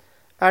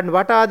 And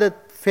what are the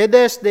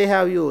feathers they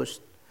have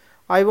used?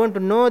 I want to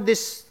know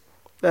this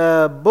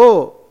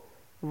bow.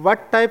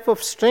 What type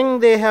of string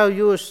they have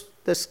used?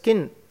 The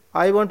skin.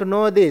 I want to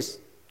know this.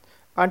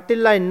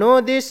 Until I know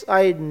this,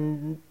 I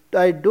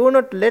do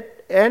not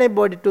let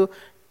anybody to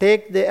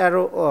take the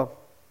arrow off.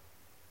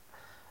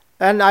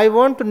 And I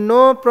want to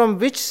know from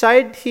which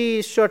side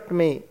he shot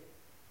me.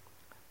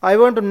 I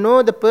want to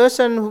know the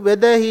person,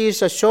 whether he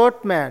is a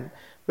short man,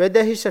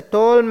 whether he is a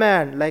tall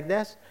man, like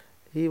that.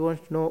 He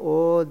wants to know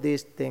all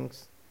these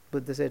things.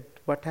 Buddha said,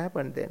 what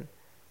happened then?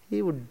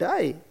 He would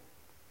die.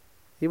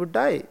 He would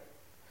die.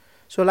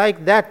 So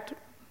like that,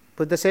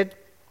 Buddha said,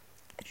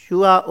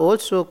 you are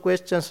also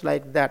questions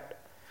like that.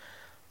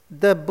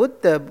 The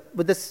Buddha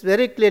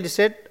very clearly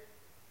said,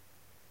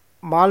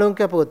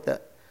 Malunka Buddha,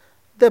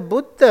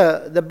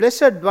 the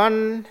Blessed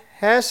One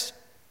has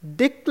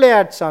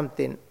declared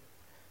something.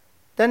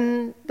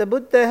 Then the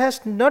Buddha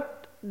has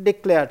not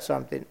declared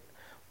something.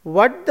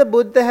 What the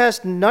Buddha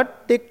has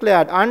not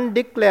declared,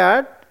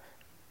 undeclared,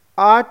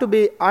 are to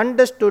be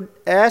understood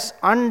as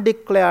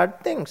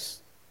undeclared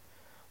things.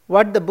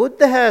 What the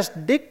Buddha has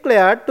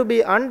declared to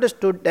be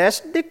understood as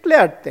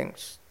declared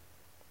things.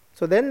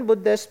 So then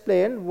Buddha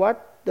explained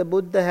what the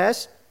Buddha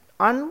has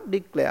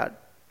undeclared.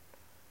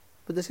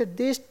 Buddha said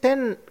these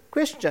 10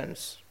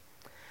 questions,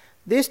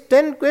 These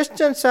 10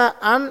 questions are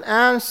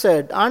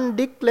unanswered,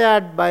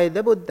 undeclared by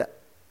the Buddha.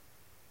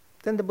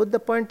 Then the Buddha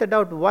pointed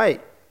out why.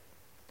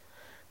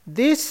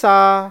 These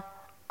are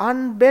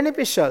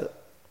unbeneficial.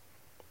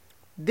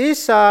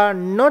 These are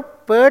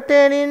not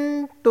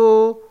pertaining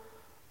to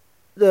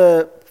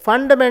the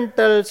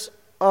fundamentals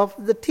of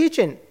the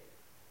teaching.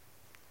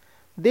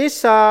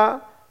 These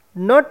are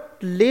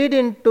not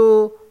leading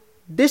to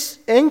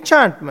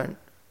disenchantment.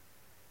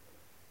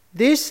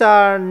 These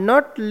are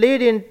not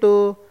leading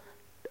to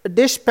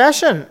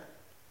dispassion.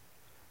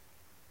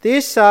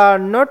 These are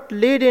not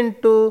leading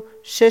to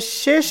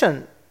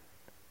cessation.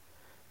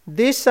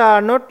 These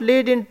are not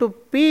leading to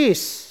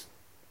peace.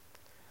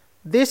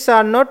 These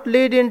are not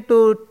leading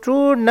to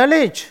true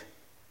knowledge.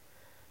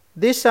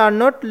 These are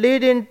not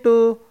leading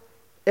to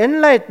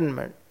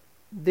enlightenment.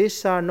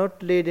 These are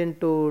not leading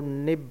to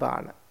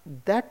Nibbana.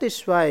 That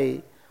is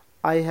why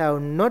I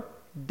have not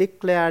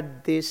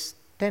declared these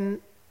 10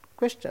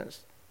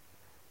 questions.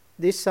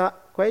 These are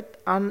quite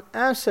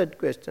unanswered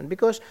questions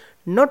because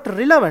not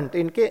relevant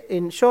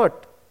in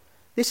short.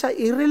 These are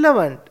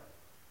irrelevant.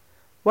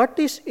 What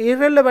is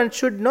irrelevant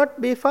should not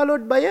be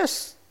followed by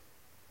us.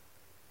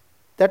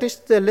 That is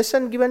the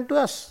lesson given to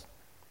us.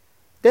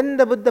 Then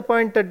the Buddha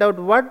pointed out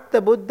what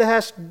the Buddha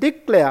has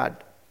declared.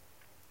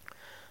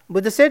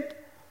 Buddha said,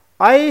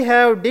 I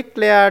have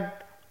declared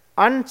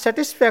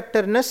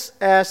unsatisfactoriness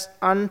as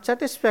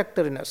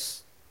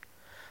unsatisfactoriness.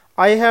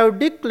 I have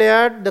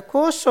declared the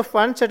cause of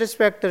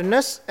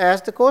unsatisfactoriness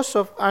as the cause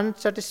of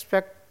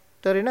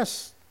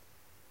unsatisfactoriness.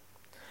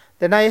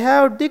 Then I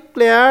have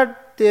declared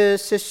the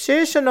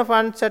cessation of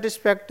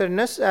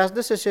unsatisfactoriness as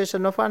the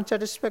cessation of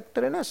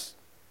unsatisfactoriness.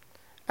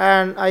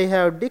 And I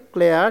have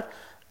declared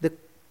the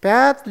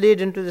path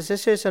leading to the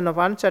cessation of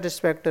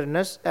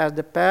unsatisfactoriness as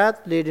the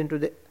path leading to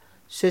the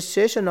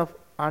cessation of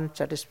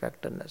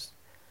unsatisfactoriness.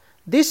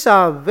 These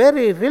are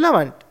very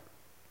relevant.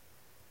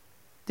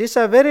 These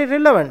are very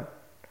relevant.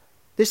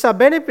 These are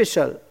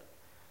beneficial.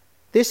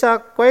 These are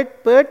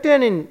quite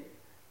pertaining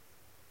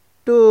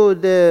to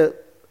the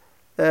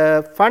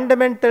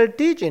fundamental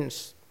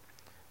teachings.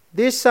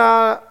 These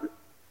are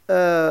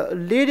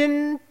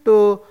leading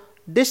to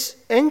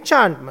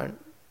disenchantment,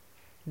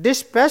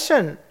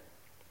 dispassion,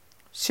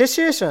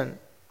 cessation,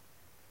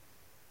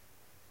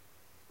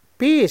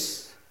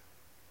 peace,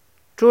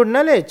 true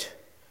knowledge,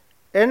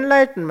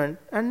 enlightenment,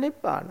 and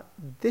Nibbana.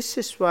 This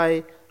is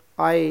why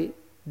I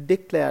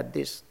declared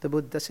this, the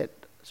Buddha said.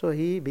 So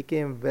he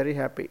became very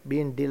happy,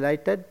 being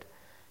delighted,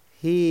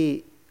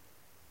 he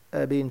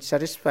being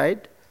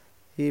satisfied,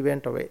 he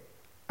went away.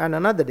 And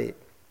another day,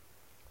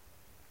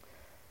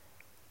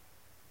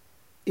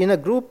 in a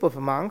group of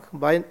monks,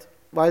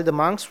 while the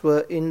monks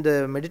were in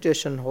the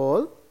meditation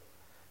hall,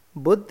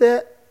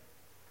 Buddha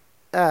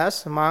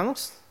asked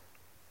monks,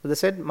 Buddha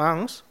said,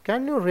 monks,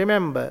 can you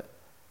remember,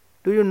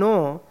 do you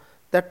know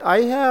that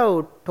I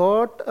have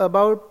taught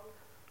about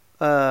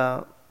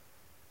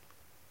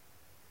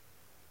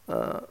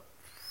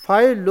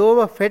 5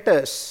 lower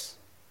fetters.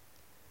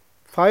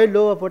 5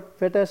 lower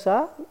fetters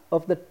are,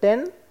 of the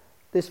 10,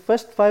 these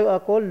first 5 are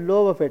called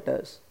lower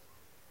fetters.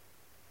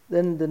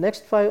 Then the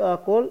next 5 are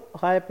called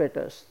higher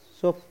fetters.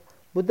 So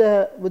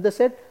Buddha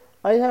said,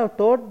 I have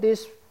taught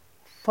these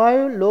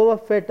 5 lower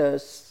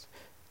fetters.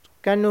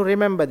 Can you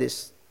remember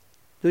this?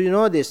 Do you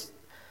know this?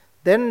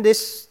 Then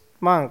this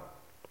monk,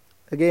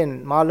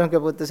 again, Malanka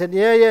Buddha said,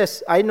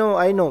 yes, I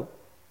know.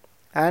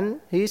 And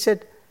he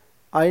said,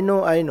 I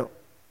know.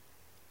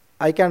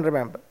 I can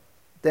remember.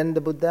 Then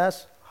the Buddha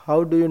asked,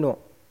 how do you know?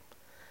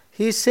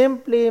 He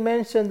simply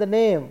mentioned the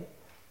name.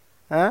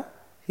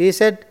 He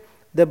said,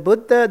 the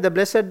Buddha, the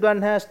Blessed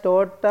One, has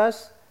taught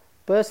us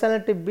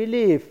personality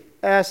belief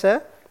as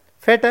a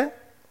fetter,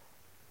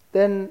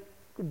 then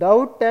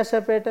doubt as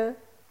a fetter,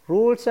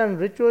 rules and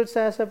rituals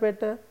as a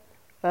fetter,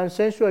 and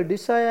sensual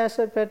desire as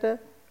a fetter,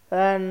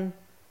 and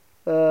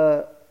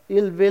ill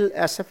will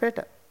as a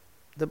fetter.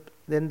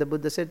 Then the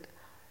Buddha said,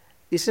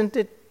 isn't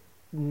it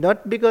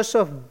not because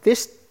of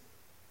this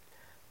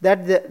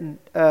that the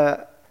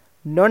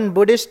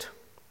non-Buddhist,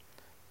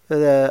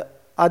 the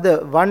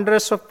other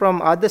wanderers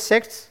from other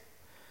sects,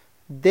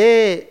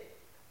 they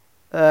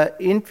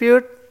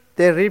refuse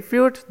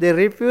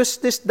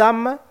this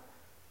Dhamma.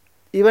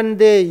 Even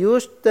they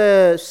use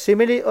the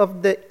simile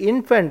of the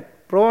infant,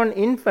 prawn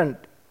infant,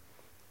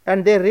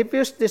 and they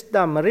refute this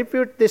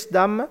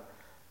Dhamma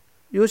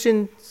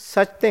using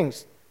such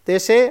things. They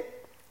say,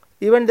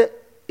 even the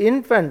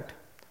infant,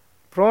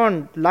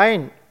 prawn,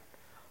 lion,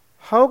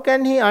 how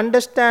can he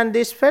understand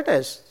these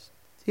fetters?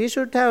 He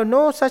should have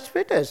no such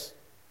fetters.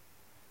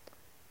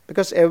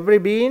 Because every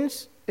being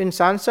in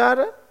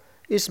samsara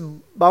is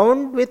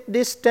bound with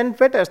these 10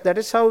 fetters. That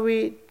is how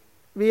we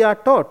are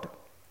taught.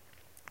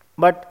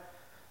 But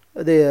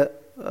the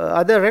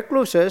other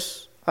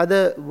recluses,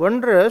 other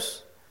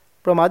wanderers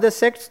from other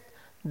sects,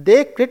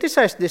 they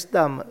criticize this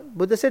Dhamma.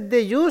 Buddha said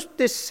they used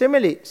this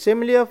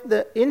simile of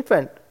the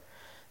infant.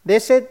 They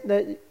said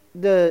that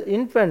the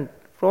infant,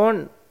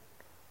 prawn,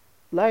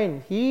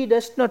 lion, he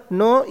does not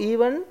know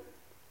even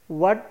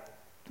what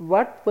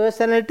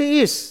personality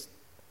is.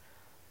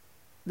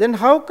 Then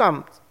how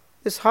comes?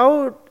 Is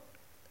how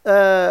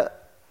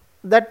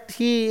that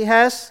he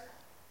has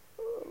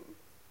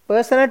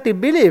personality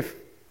belief.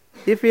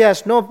 If he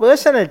has no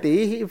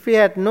personality, if he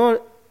had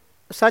no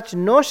such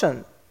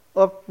notion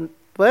of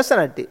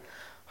personality,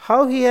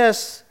 how he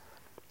has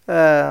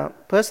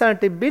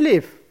personality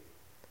belief?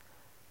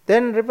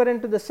 Then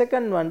referring to the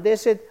second one, they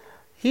said,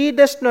 he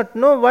does not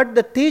know what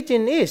the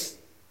teaching is.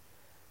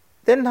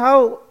 Then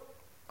how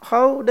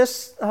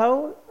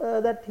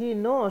that he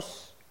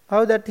knows,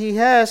 how that he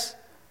has,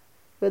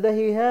 whether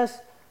he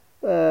has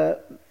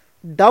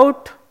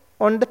doubt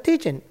on the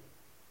teaching,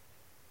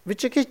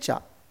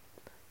 vichikiccha.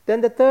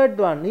 Then the third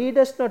one, he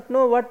does not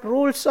know what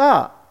rules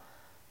are.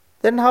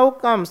 Then how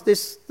comes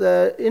this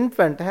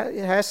infant,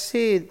 has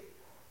he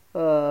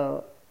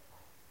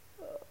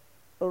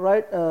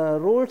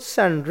rules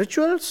and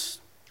rituals?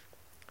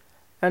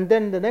 And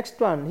then the next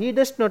one, he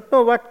does not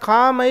know what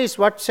karma is,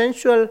 what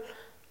sensual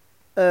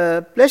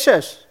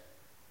pleasures,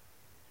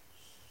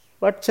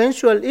 what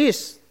sensual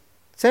is,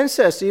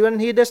 senses, even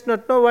he does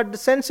not know what the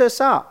senses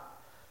are.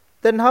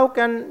 Then how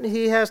can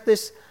he has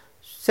this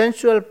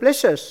sensual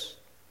pleasures?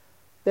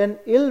 Then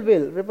ill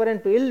will,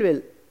 referring to ill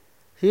will,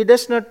 he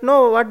does not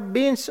know what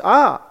beings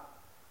are.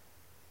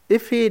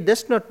 If he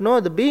does not know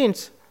the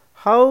beings,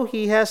 how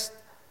he has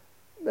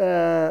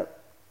ill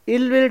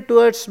will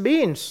towards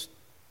beings?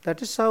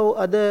 That is how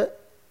other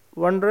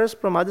wanderers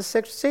from other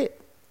sects say.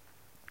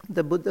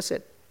 The Buddha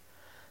said.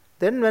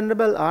 Then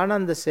Venerable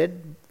Ananda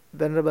said,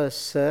 Venerable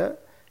Sir,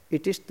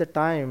 it is the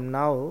time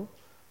now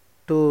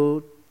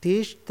to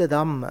teach the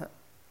Dhamma.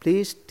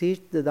 Please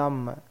teach the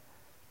Dhamma.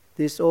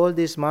 All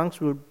these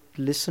monks would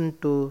listen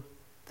to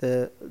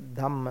the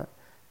Dhamma.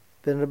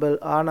 Venerable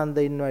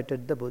Ananda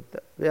invited the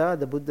Buddha. Where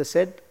the Buddha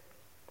said,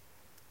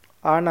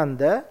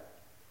 Ananda,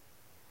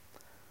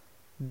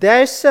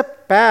 there is a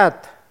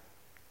path,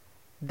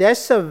 there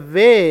is a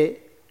way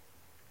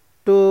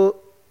to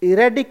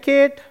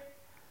eradicate,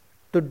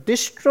 to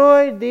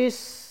destroy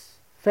these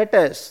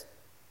fetters.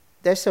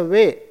 There is a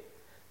way,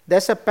 there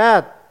is a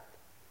path.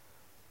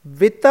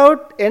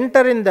 Without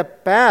entering the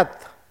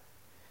path,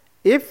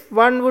 if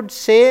one would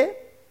say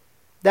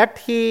that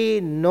he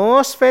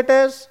knows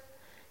fetters,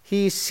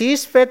 he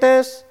sees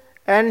fetters,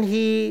 and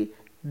he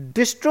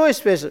destroys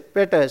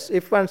fetters,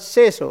 if one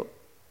says so,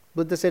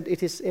 Buddha said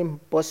it is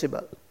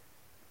impossible.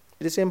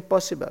 It is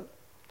impossible.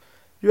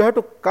 You have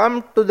to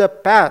come to the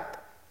path.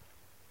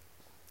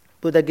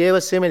 Buddha gave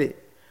a simile.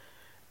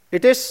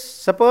 It is,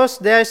 suppose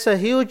there is a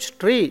huge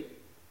tree,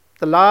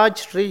 the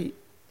large tree,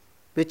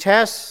 which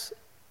has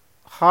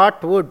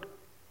hard wood.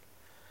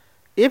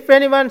 If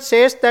anyone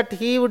says that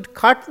he would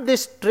cut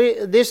this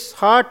tree, this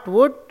hard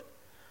wood,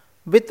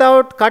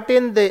 without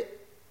cutting the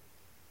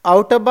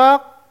outer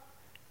bark,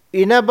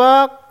 inner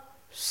bark,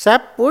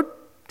 sap wood,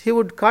 he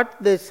would cut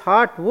this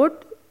hard wood.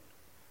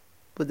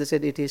 Buddha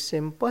said it is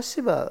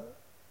impossible.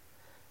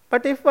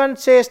 But if one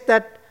says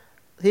that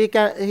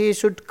he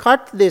should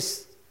cut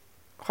this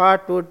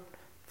hard wood,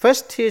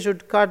 first he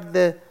should cut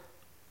the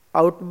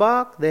out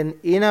bark, then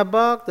inner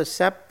bark, the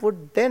sap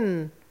wood,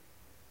 then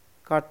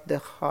cut the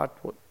hard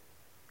wood.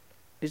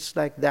 It's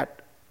like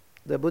that.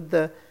 The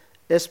Buddha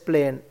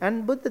explained.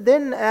 And Buddha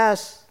then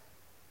asked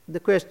the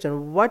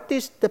question, what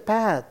is the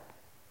path?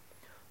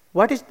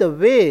 What is the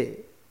way?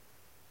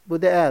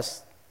 Buddha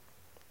asked.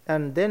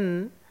 And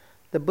then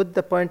the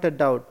Buddha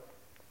pointed out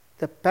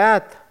the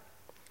path.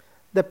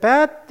 The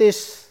path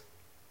is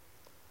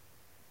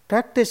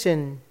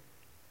practicing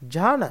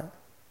Jhana.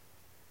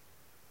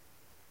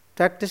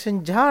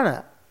 Practicing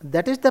Jhana.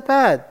 That is the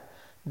path.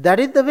 That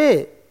is the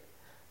way.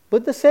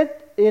 Buddha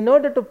said, in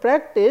order to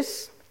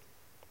practice,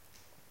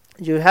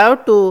 you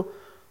have to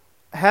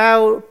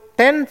have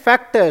 10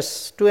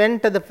 factors to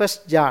enter the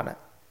first jhana.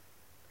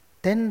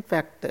 10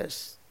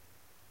 factors.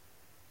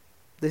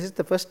 This is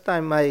the first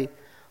time I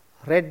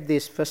read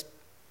these first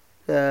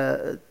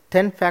 10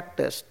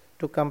 factors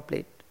to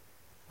complete.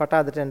 What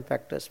are the 10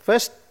 factors?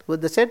 First,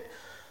 Buddha said,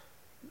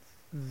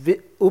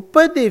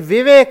 Upadi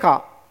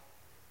Viveka.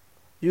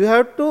 You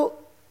have to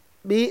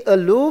be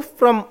aloof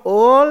from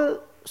all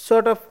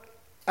sort of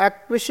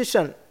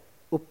acquisition.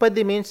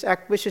 Upadi means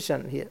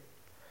acquisition here.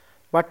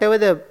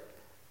 Whatever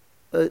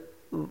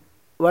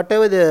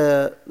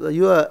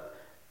your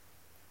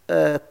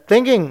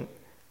clinging,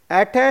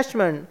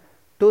 attachment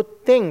to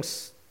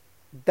things,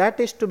 that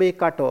is to be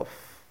cut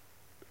off.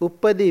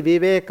 Upadi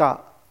Viveka.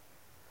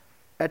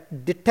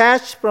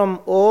 Detached from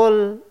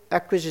all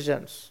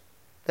acquisitions.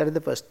 That is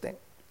the first thing.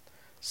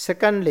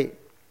 Secondly,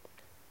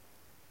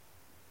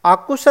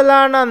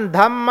 Akusalanam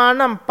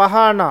Dhammanam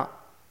Pahana.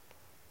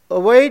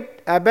 Avoid,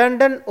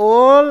 abandon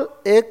all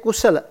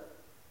akusala,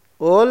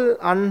 all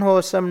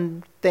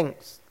unwholesome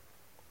things.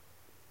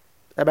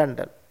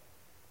 Abandon.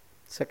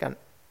 Second.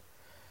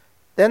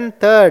 Then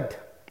third,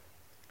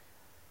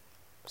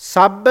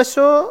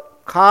 Sabbaso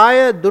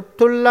Kaya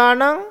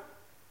Duttullanam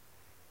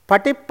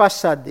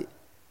Patipassadi.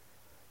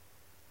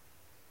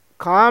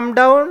 Calm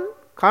down,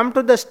 come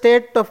to the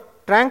state of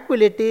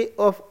tranquility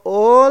of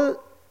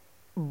all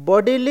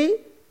bodily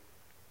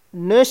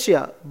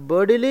inertia,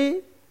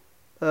 bodily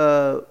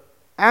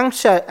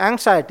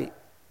anxiety.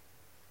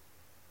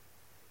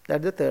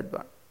 That's the third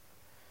one.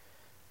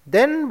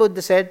 Then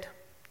Buddha said,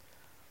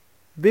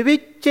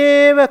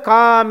 Vivicheva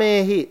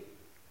kamehi,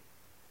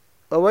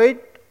 avoid,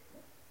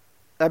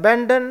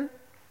 abandon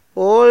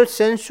all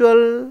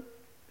sensual,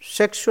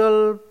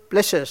 sexual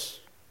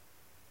pleasures.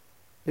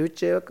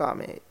 Vivicheva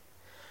kamehi.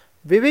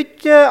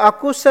 Vivicha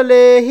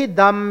akusalehi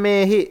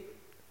dhammehi.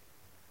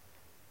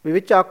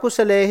 Vivicha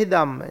akusalehi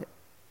dhamme.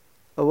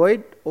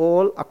 Avoid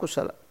all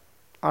akusala,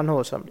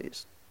 unwholesome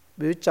deeds.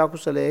 Vivicha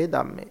akusalehi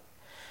dhamme.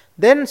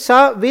 Then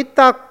sa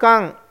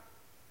vitakkang,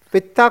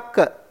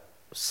 vitakka,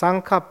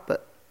 sankappa.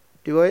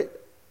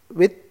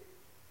 With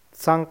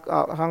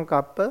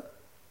sankappa,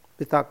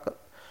 vitakka.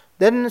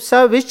 Then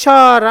sa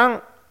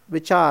vicharang,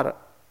 vichara.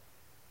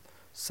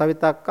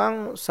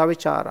 Savitakkang,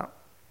 savichara.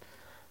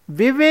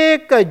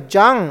 Viveka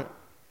jang,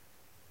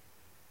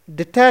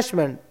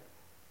 detachment.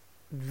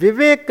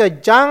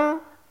 Viveka jang,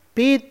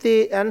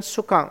 piti and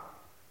sukhang.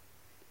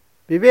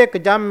 Viveka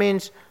jang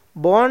means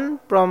born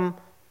from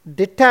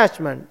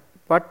detachment,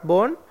 but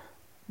born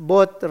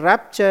both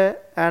rapture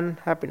and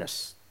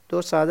happiness.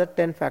 Those are the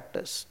 10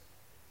 factors.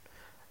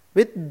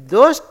 With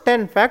those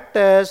 10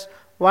 factors,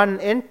 one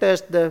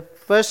enters the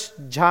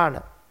first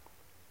jhana.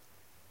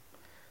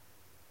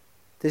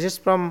 This is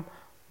from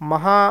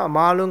Maha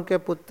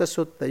Malunke Putta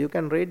Sutta. You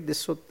can read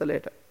this sutta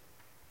later.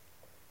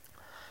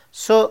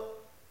 So,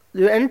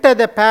 you enter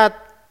the path,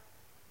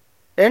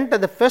 enter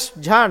the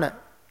first jhana.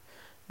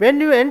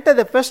 When you enter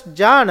the first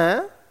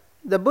jhana,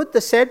 the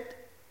Buddha said,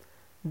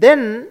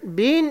 then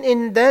being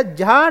in the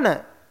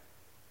jhana,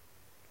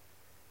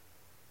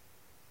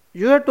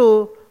 you have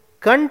to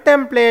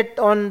contemplate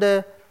on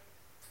the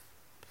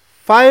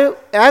 5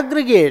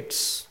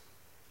 aggregates.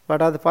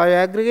 What are the 5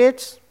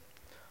 aggregates?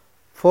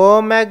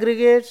 Form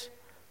aggregates,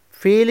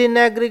 feeling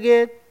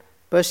aggregate,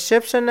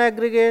 perception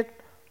aggregate,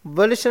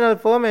 volitional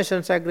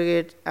formations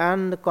aggregate,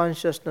 and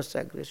consciousness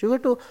aggregates. You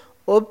have to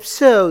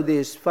observe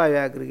these 5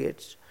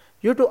 aggregates.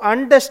 You have to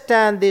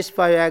understand these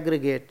 5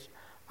 aggregates,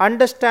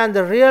 understand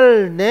the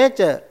real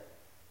nature,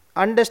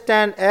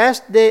 understand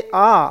as they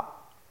are,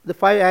 the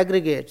 5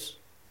 aggregates.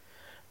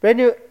 When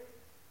you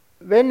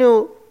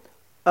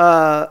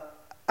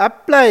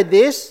apply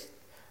this,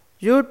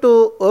 you have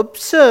to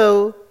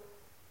observe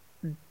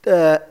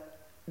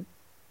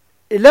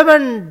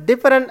 11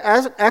 different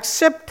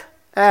aspect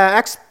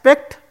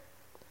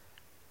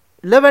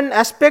 11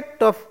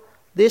 aspect of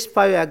these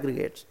 5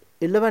 aggregates.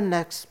 11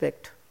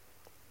 aspect,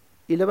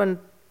 11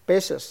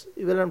 phases,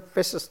 11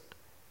 phases.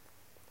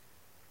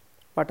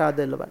 What are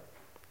the 11?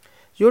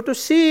 You have to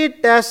see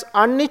it as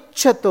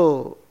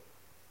aniccato,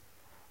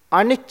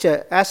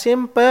 anicca as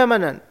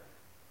impermanent.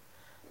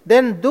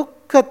 Then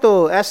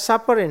dukkhato as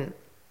suffering,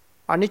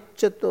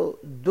 aniccato,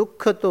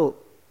 dukkhato.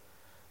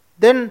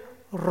 Then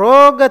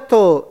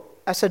rogato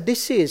as a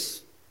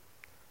disease,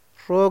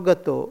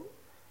 rogato.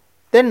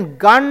 Then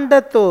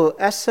gandato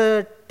as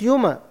a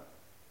tumor,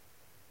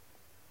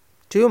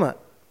 gandato.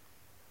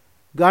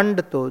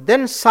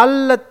 Then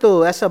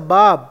sallato as a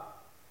barb,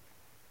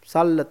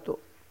 sallato.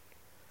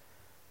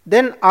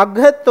 Then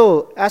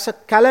aghato as a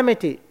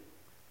calamity,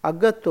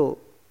 aghato.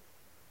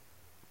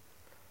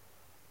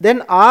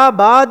 Then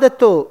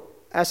abadato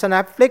as an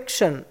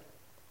affliction,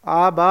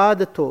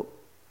 abadato.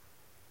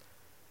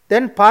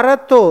 Then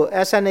parato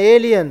as an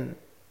alien.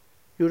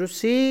 You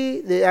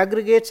see the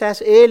aggregates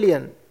as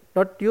alien,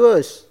 not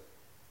yours,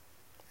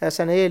 as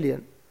an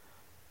alien.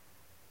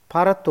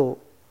 Parato.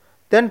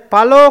 Then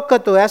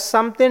palokato as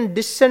something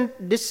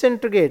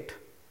disintegrate.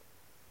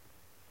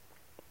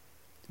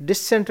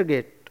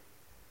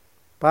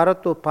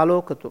 Parato,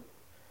 palokato.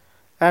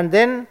 And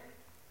then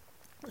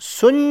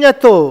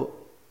sunyato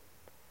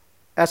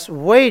as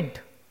void.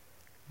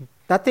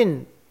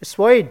 Nothing, it's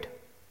void,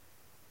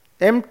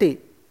 empty,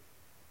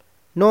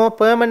 no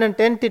permanent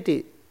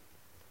entity.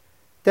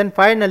 Then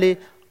finally,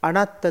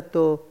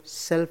 anattato,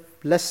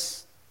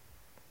 selfless,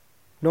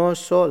 no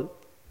soul.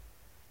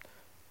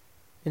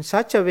 In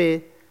such a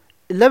way,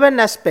 11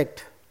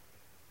 aspects.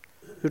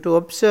 You have to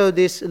observe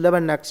this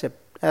 11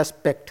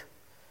 aspect.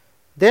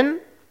 Then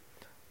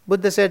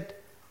Buddha said,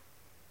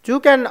 you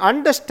can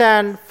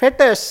understand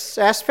fetters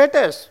as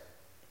fetters.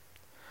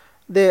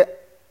 The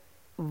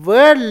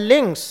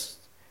worldlings,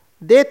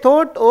 they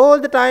all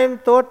the time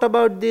thought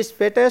about these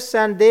fetters,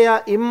 and they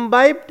are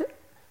imbibed,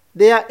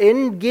 they are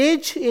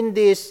engaged in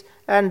this,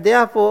 and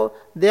therefore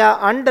their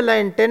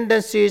underlying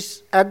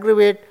tendencies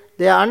aggravate,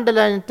 their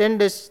underlying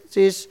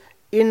tendencies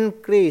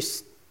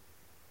increase.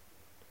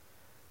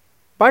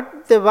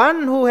 But the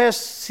one who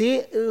has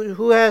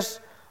heard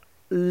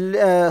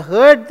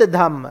the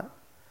Dhamma,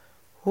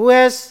 who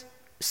has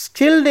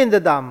skilled in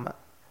the Dhamma,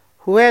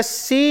 who has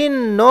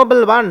seen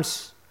noble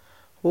ones,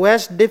 who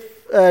has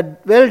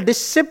well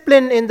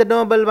disciplined in the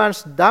noble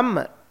ones'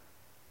 Dhamma,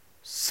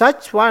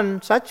 such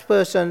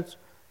persons,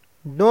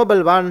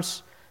 noble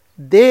ones,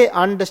 they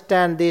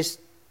understand these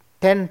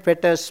 10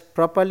 fetters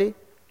properly,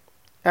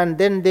 and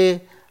then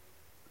they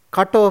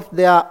cut off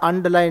their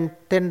underlying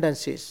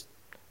tendencies,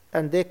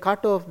 and they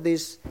cut off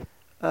these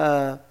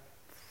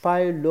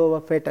 5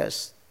 lower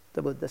fetters,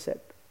 the Buddha said.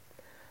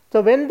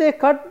 So when they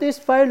cut these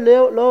 5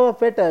 lower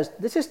fetters,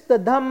 this is the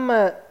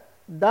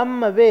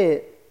Dhamma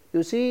way.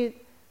 You see,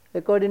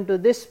 according to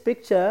this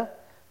picture,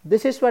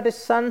 this is what is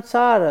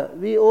samsara.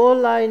 We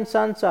all are in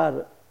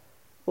samsara.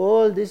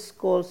 All this is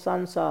called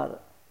samsara.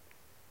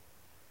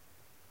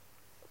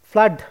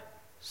 Flood,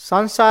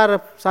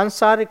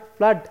 sansaric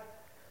flood.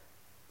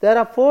 There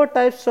are 4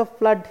 types of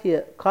flood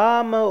here.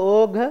 Kama,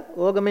 ogha.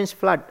 Ogha means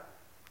flood,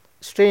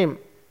 stream.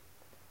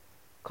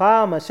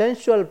 Kama,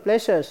 sensual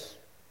pleasures.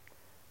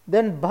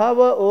 Then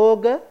bhava,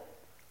 ogha.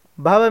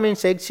 Bhava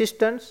means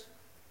existence,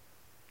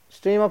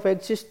 stream of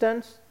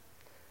existence.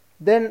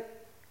 Then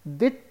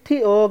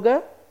ditthi,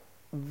 ogha,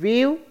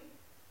 view,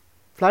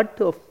 flood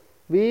of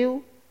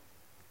view.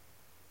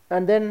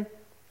 And then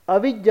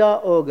avidya,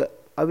 ogha.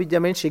 Avidya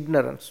means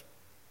ignorance,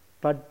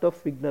 flood of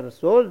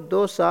ignorance. All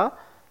those are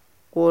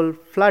called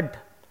flood,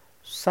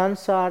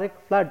 sansaric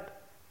flood.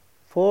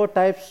 4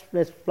 types.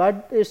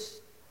 Flood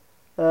is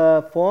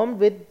formed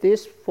with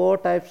these 4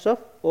 types of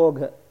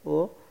ogha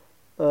or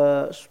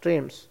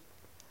streams.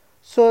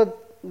 So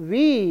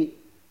we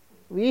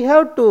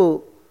have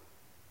to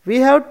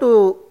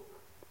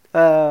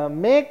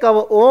make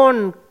our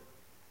own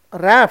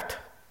raft.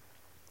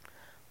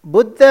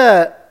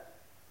 Buddha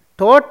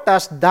taught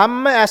us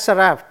Dhamma as a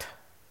raft.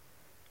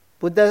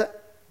 Buddha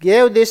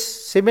gave this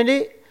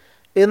simile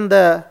in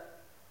the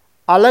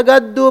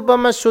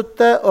Alagaddupama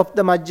Sutta of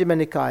the Majjhima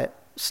Nikaya,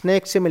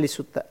 snake simile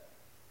sutta.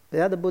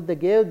 There the Buddha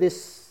gave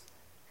this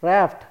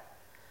raft.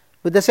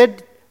 Buddha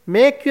said,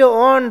 make your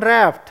own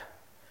raft.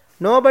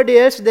 Nobody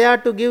else there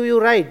to give you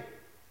ride.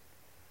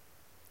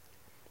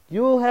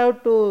 You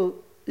have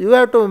to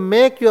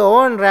make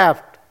your own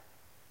raft.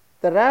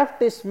 The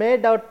raft is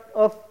made out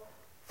of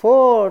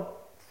four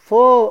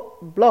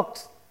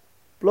blocks.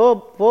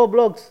 4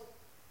 blocks.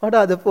 What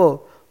are the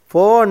 4?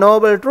 4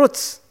 noble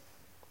truths.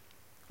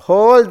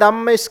 Whole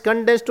Dhamma is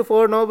condensed to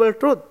 4 noble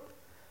truths.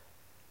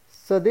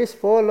 So these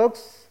 4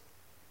 blocks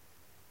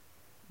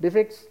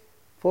depicts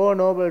 4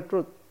 noble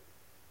truths.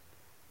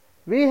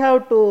 We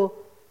have to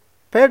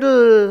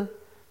pedal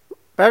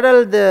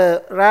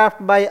the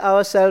raft by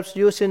ourselves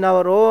using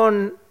our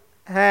own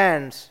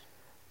hands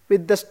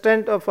with the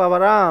strength of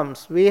our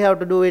arms. We have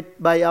to do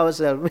it by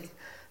ourselves.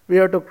 We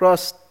have to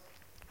cross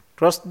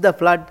the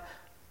flood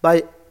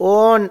by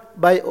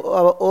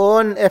our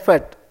own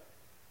effort.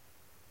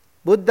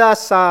 Buddha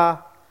sa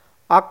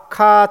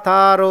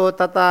akkhataro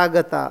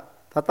tathagata.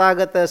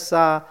 Tathagatas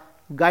are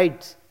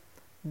guides.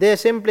 They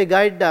simply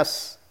guide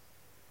us.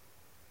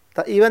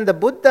 Even the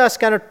Buddhas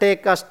cannot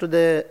take us to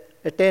the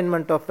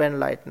attainment of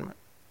enlightenment.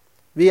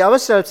 We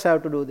ourselves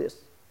have to do this.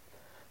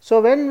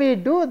 So when we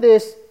do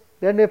this,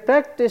 when we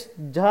practice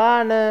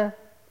Jhana,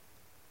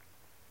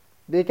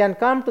 we can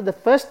come to the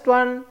first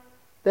one,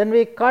 then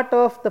we cut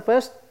off the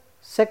first,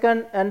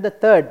 second and the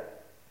third.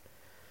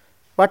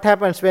 What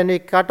happens when we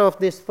cut off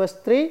these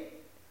first 3?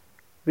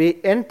 We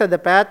enter the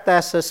path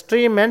as a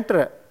stream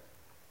enterer,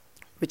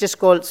 which is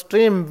called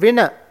stream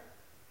winner.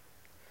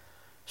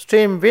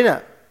 Stream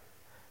winner.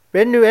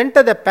 When you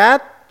enter the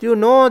path, you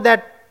know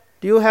that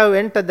you have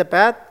entered the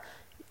path.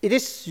 It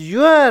is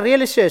your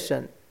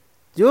realization.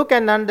 You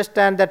can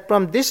understand that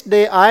from this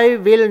day I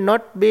will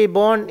not be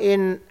born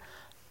in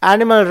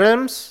animal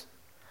realms.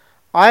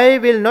 I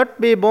will not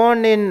be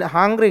born in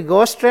hungry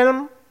ghost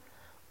realm.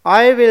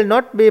 I will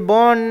not be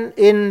born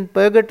in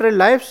purgatory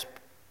lives,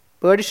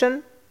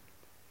 perdition.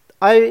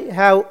 I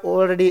have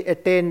already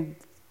attained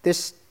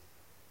this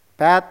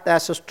path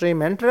as a stream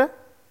enterer.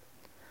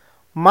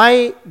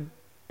 My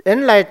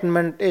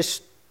enlightenment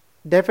is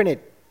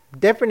definite.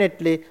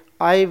 Definitely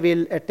I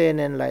will attain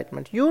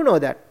enlightenment. You know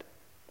that.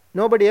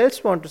 Nobody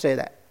else wants to say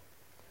that.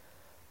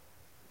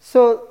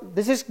 So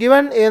this is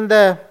given in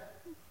the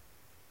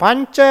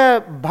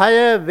Pancha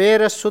Bhaya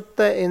Vera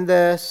Sutta in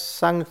the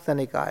Samyutta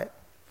Nikaya.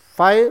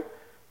 5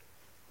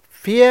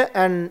 fear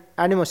and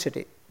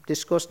animosity.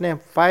 Discourse name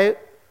 5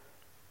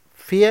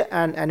 fear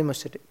and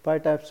animosity.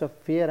 5 types of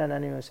fear and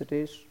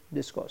animosity is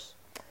discourse.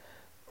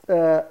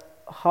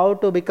 How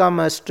to become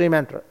a stream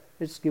enterer.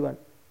 It's given.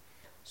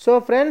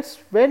 So friends,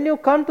 when you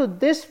come to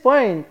this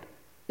point,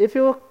 if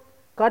you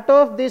cut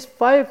off these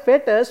 5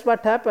 fetters,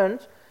 what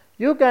happens?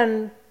 You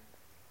can,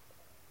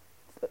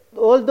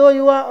 although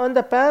you are on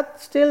the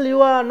path, still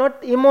you are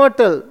not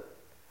immortal.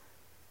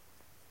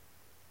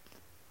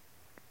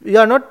 You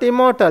are not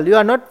immortal. You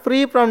are not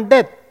free from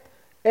death.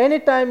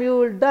 Anytime you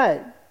will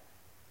die.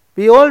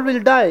 We all will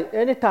die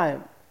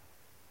anytime.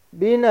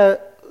 Being a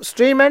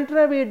stream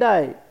enterer, we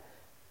die.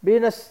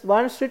 Being a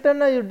once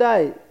returner, you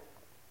die.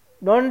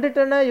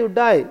 Non-returner, you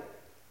die.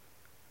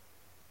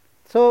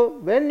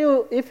 So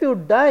if you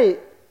die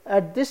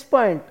at this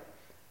point,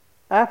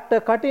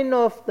 after cutting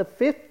off the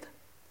 5th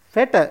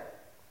fetter,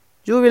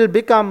 you will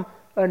become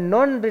a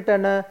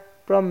non-returner,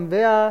 from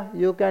where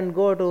you can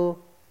go to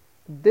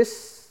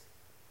this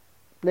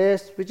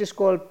place which is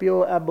called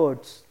pure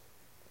abodes.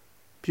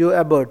 Pure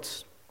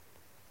abodes.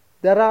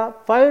 There are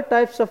 5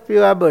 types of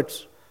pure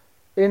abodes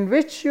in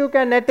which you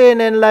can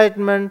attain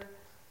enlightenment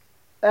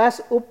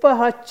as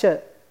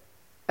upahacha.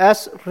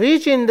 as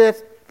reaching the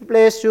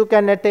place you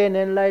can attain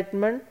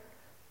enlightenment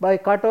by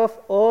cut off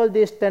all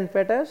these 10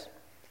 fetters,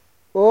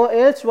 or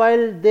else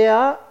while they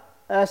are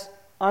as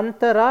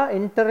antara,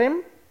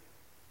 interim,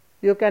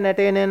 you can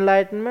attain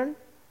enlightenment,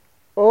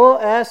 or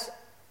as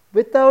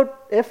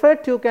without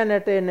effort you can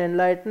attain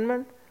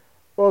enlightenment,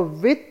 or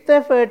with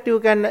effort you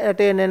can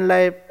attain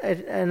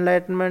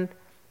enlightenment,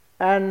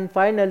 and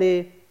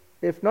finally,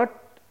 if not,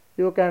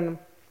 you can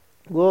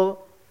go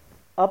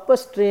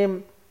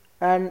upstream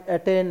and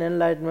attain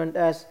enlightenment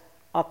as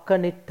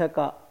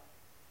akanittaka.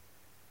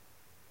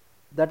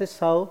 That is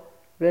how,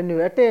 when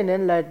you attain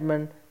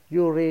enlightenment,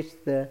 you reach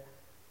the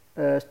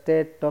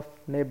state of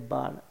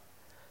Nibbana.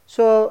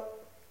 So,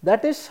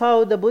 that is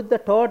how the Buddha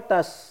taught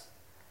us.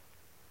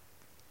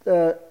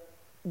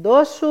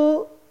 Those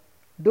who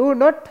do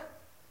not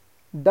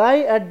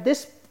die at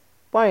this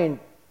point,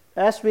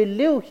 as we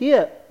live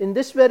here in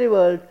this very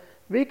world,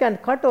 we can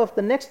cut off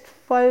the next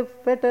 5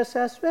 fetters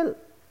as well.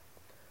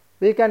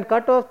 We can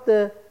cut off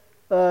the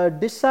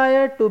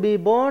desire to be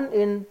born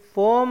in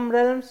form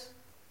realms,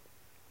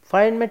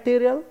 fine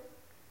material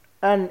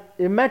and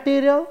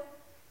immaterial,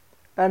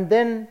 and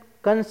then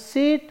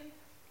conceit,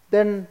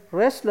 then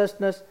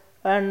restlessness,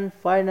 and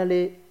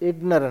finally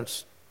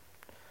ignorance.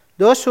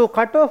 Those who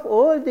cut off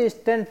all these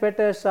 10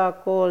 fetters are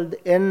called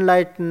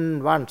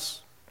enlightened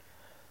ones.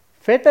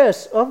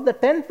 Fetters, of the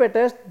 10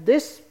 fetters,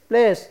 this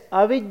place,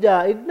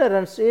 avidya,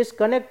 ignorance, is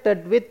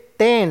connected with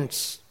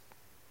taints.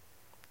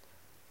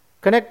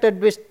 Connected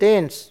with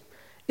taints.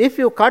 If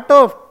you cut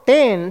off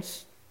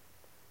taints,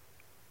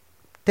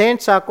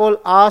 taints are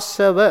called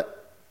asava.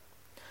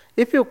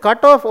 If you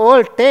cut off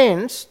all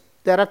taints,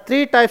 there are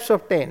 3 types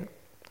of taint: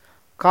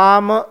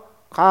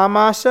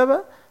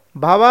 kamasava,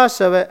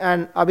 bhavasava,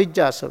 and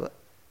avijjasava.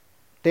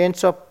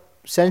 Taints of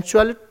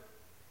sensual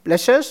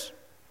pleasures,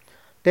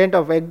 taint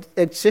of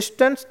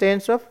existence,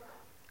 taints of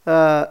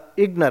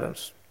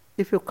ignorance.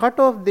 If you cut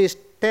off these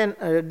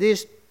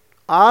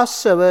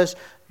asavas,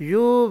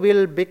 you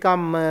will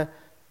become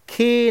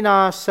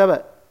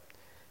khinasava.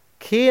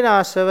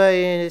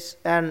 Khinasava is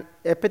an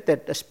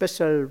epithet, a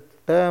special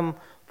term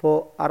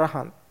for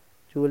arahant.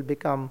 You will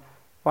become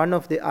one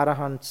of the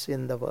arahants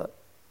in the world.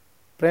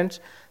 Friends,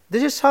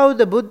 this is how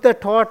the Buddha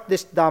taught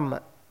this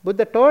Dhamma.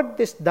 Buddha taught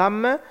this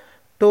Dhamma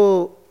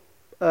to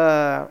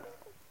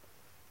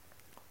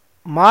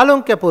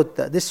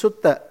Malunkyaputta, this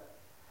sutta,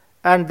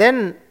 and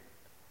then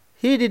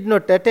he did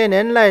not attain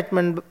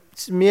enlightenment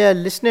mere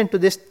listening to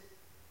this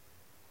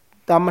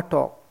Dhamma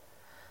talk.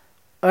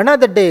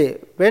 Another day,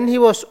 when he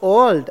was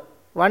old,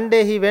 one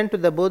day he went to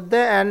the Buddha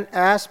and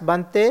asked,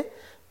 Bhante,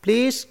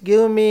 please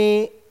give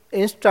me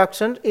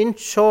instructions in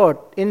short,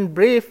 in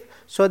brief,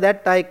 so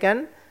that I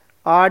can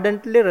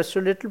ardently,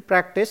 resolutely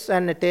practice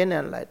and attain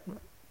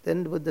enlightenment.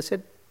 Then the Buddha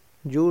said,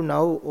 you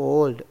now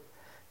old,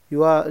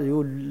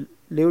 you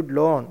lived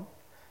long.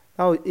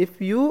 Now,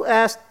 if you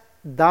ask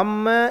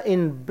Dhamma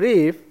in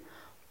brief,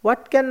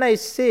 what can I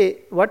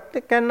say? What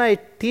can I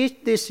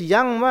teach these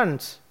young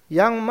ones,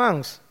 young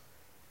monks?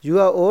 You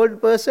are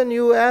old person,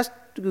 you asked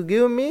to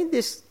give me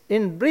this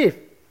in brief.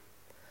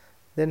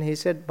 Then he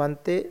said,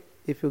 Bhante,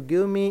 if you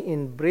give me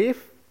in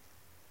brief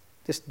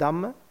this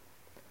Dhamma,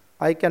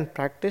 I can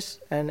practice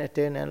and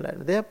attain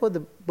enlightenment. Therefore, the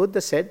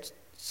Buddha said,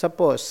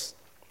 suppose,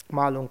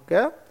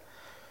 Malunkya,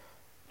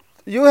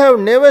 you have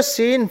never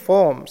seen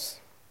forms.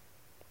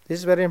 This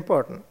is very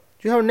important.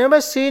 You have never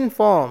seen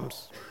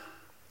forms.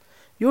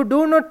 You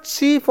do not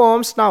see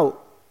forms now.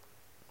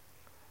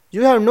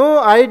 You have no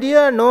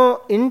idea,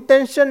 no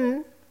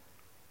intention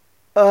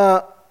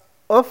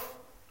of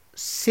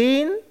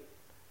seeing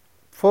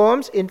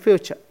forms in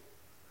future.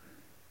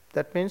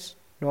 That means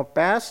no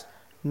past,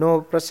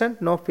 no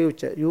present, no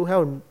future. You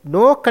have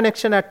no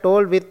connection at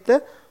all with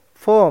the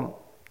form.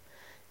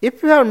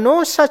 If you have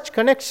no such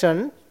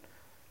connection,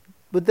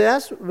 Buddha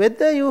asks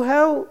whether you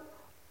have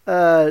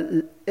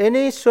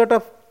any sort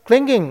of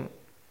clinging,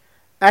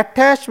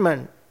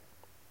 attachment,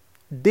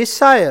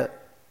 desire,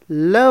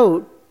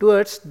 love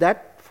towards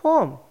that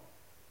form.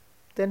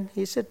 Then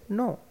he said,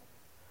 no.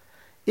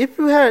 If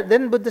you have,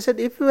 then Buddha said,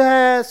 if you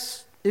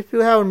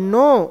have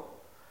no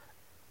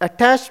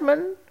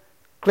attachment,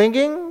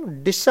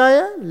 clinging,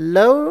 desire,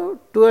 love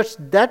towards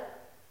that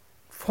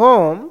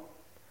form,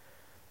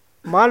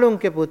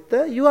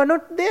 Malunkyaputta, you are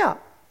not there.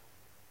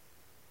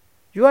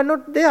 You are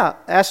not there.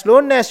 As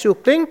long as you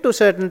cling to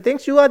certain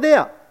things, you are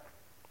there.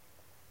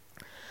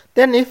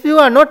 Then if you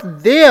are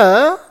not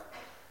there,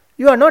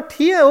 you are not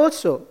here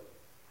also.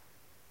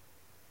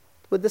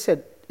 Buddha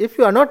said, if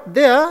you are not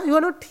there, you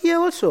are not here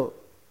also.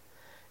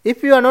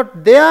 If you are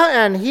not there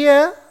and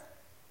here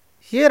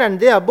and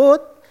there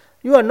both,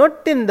 you are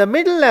not in the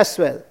middle as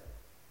well.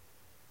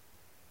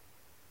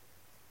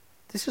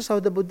 This is how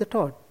the Buddha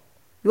taught.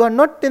 You are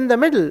not in the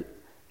middle.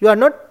 You are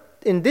not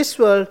in this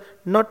world,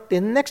 not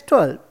in next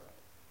world.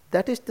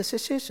 That is the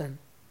cessation.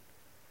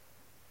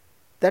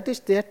 That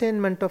is the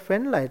attainment of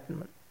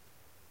enlightenment.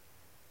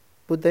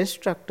 Buddha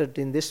instructed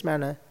in this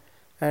manner,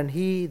 and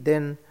he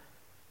then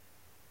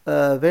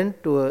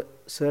went to a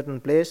certain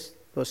place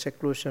for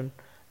seclusion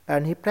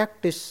and he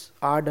practiced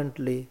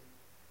ardently,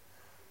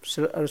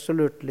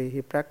 resolutely.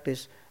 He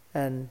practiced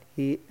and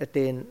he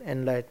attained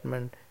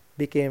enlightenment,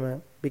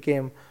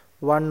 became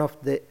one of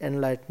the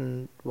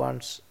enlightened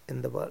ones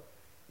in the world.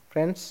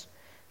 Friends,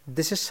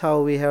 this is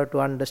how we have to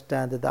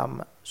understand the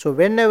Dhamma. So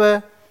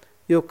whenever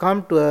you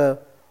come to a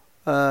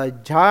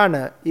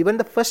jhana, even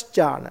the first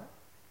jhana,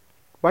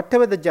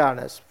 whatever the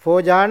jhanas,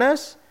 4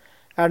 jhanas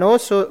and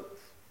also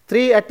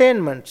 3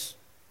 attainments.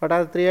 What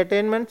are the 3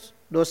 attainments?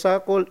 Those are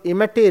called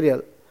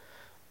immaterial,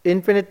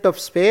 infinite of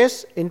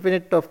space,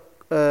 infinite of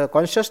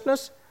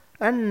consciousness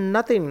and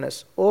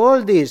nothingness.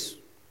 All these,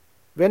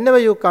 whenever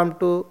you come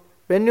to,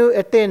 when you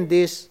attain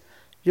this,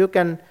 you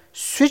can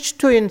switch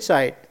to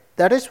insight.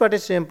 That is what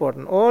is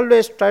important.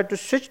 Always try to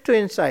switch to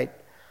insight.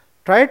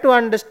 Try to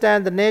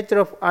understand the nature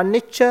of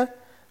anicca,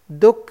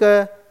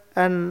 dukkha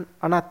and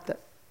anatta.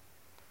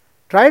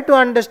 Try to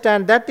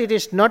understand that it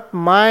is not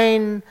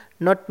mine,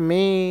 not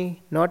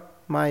me, not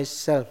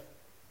myself.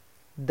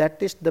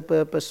 That is the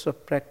purpose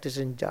of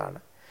practicing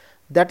jhana.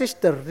 That is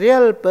the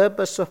real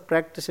purpose of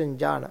practicing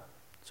jhana.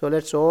 So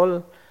let's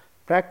all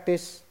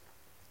practice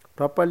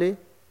properly.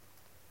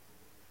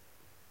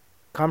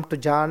 Come to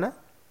jhana,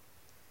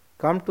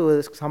 come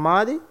to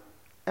samadhi,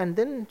 and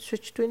then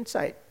switch to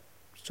insight,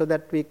 so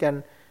that we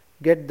can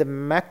get the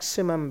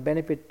maximum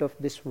benefit of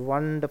this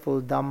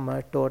wonderful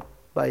Dhamma taught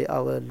by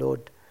our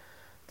Lord,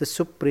 the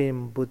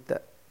Supreme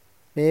Buddha.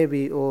 May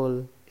we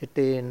all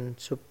attain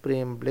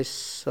supreme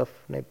bliss of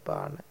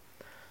Nibbana.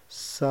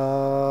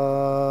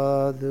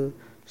 Sadhu,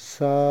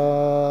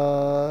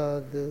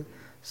 sadhu,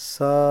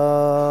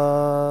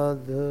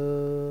 sadhu.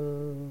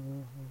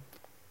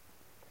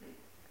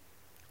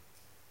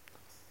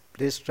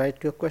 Please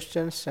write your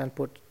questions and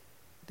put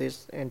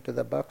this into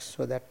the box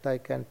so that I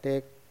can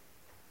take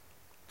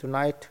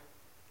tonight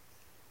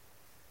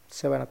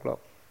 7 o'clock.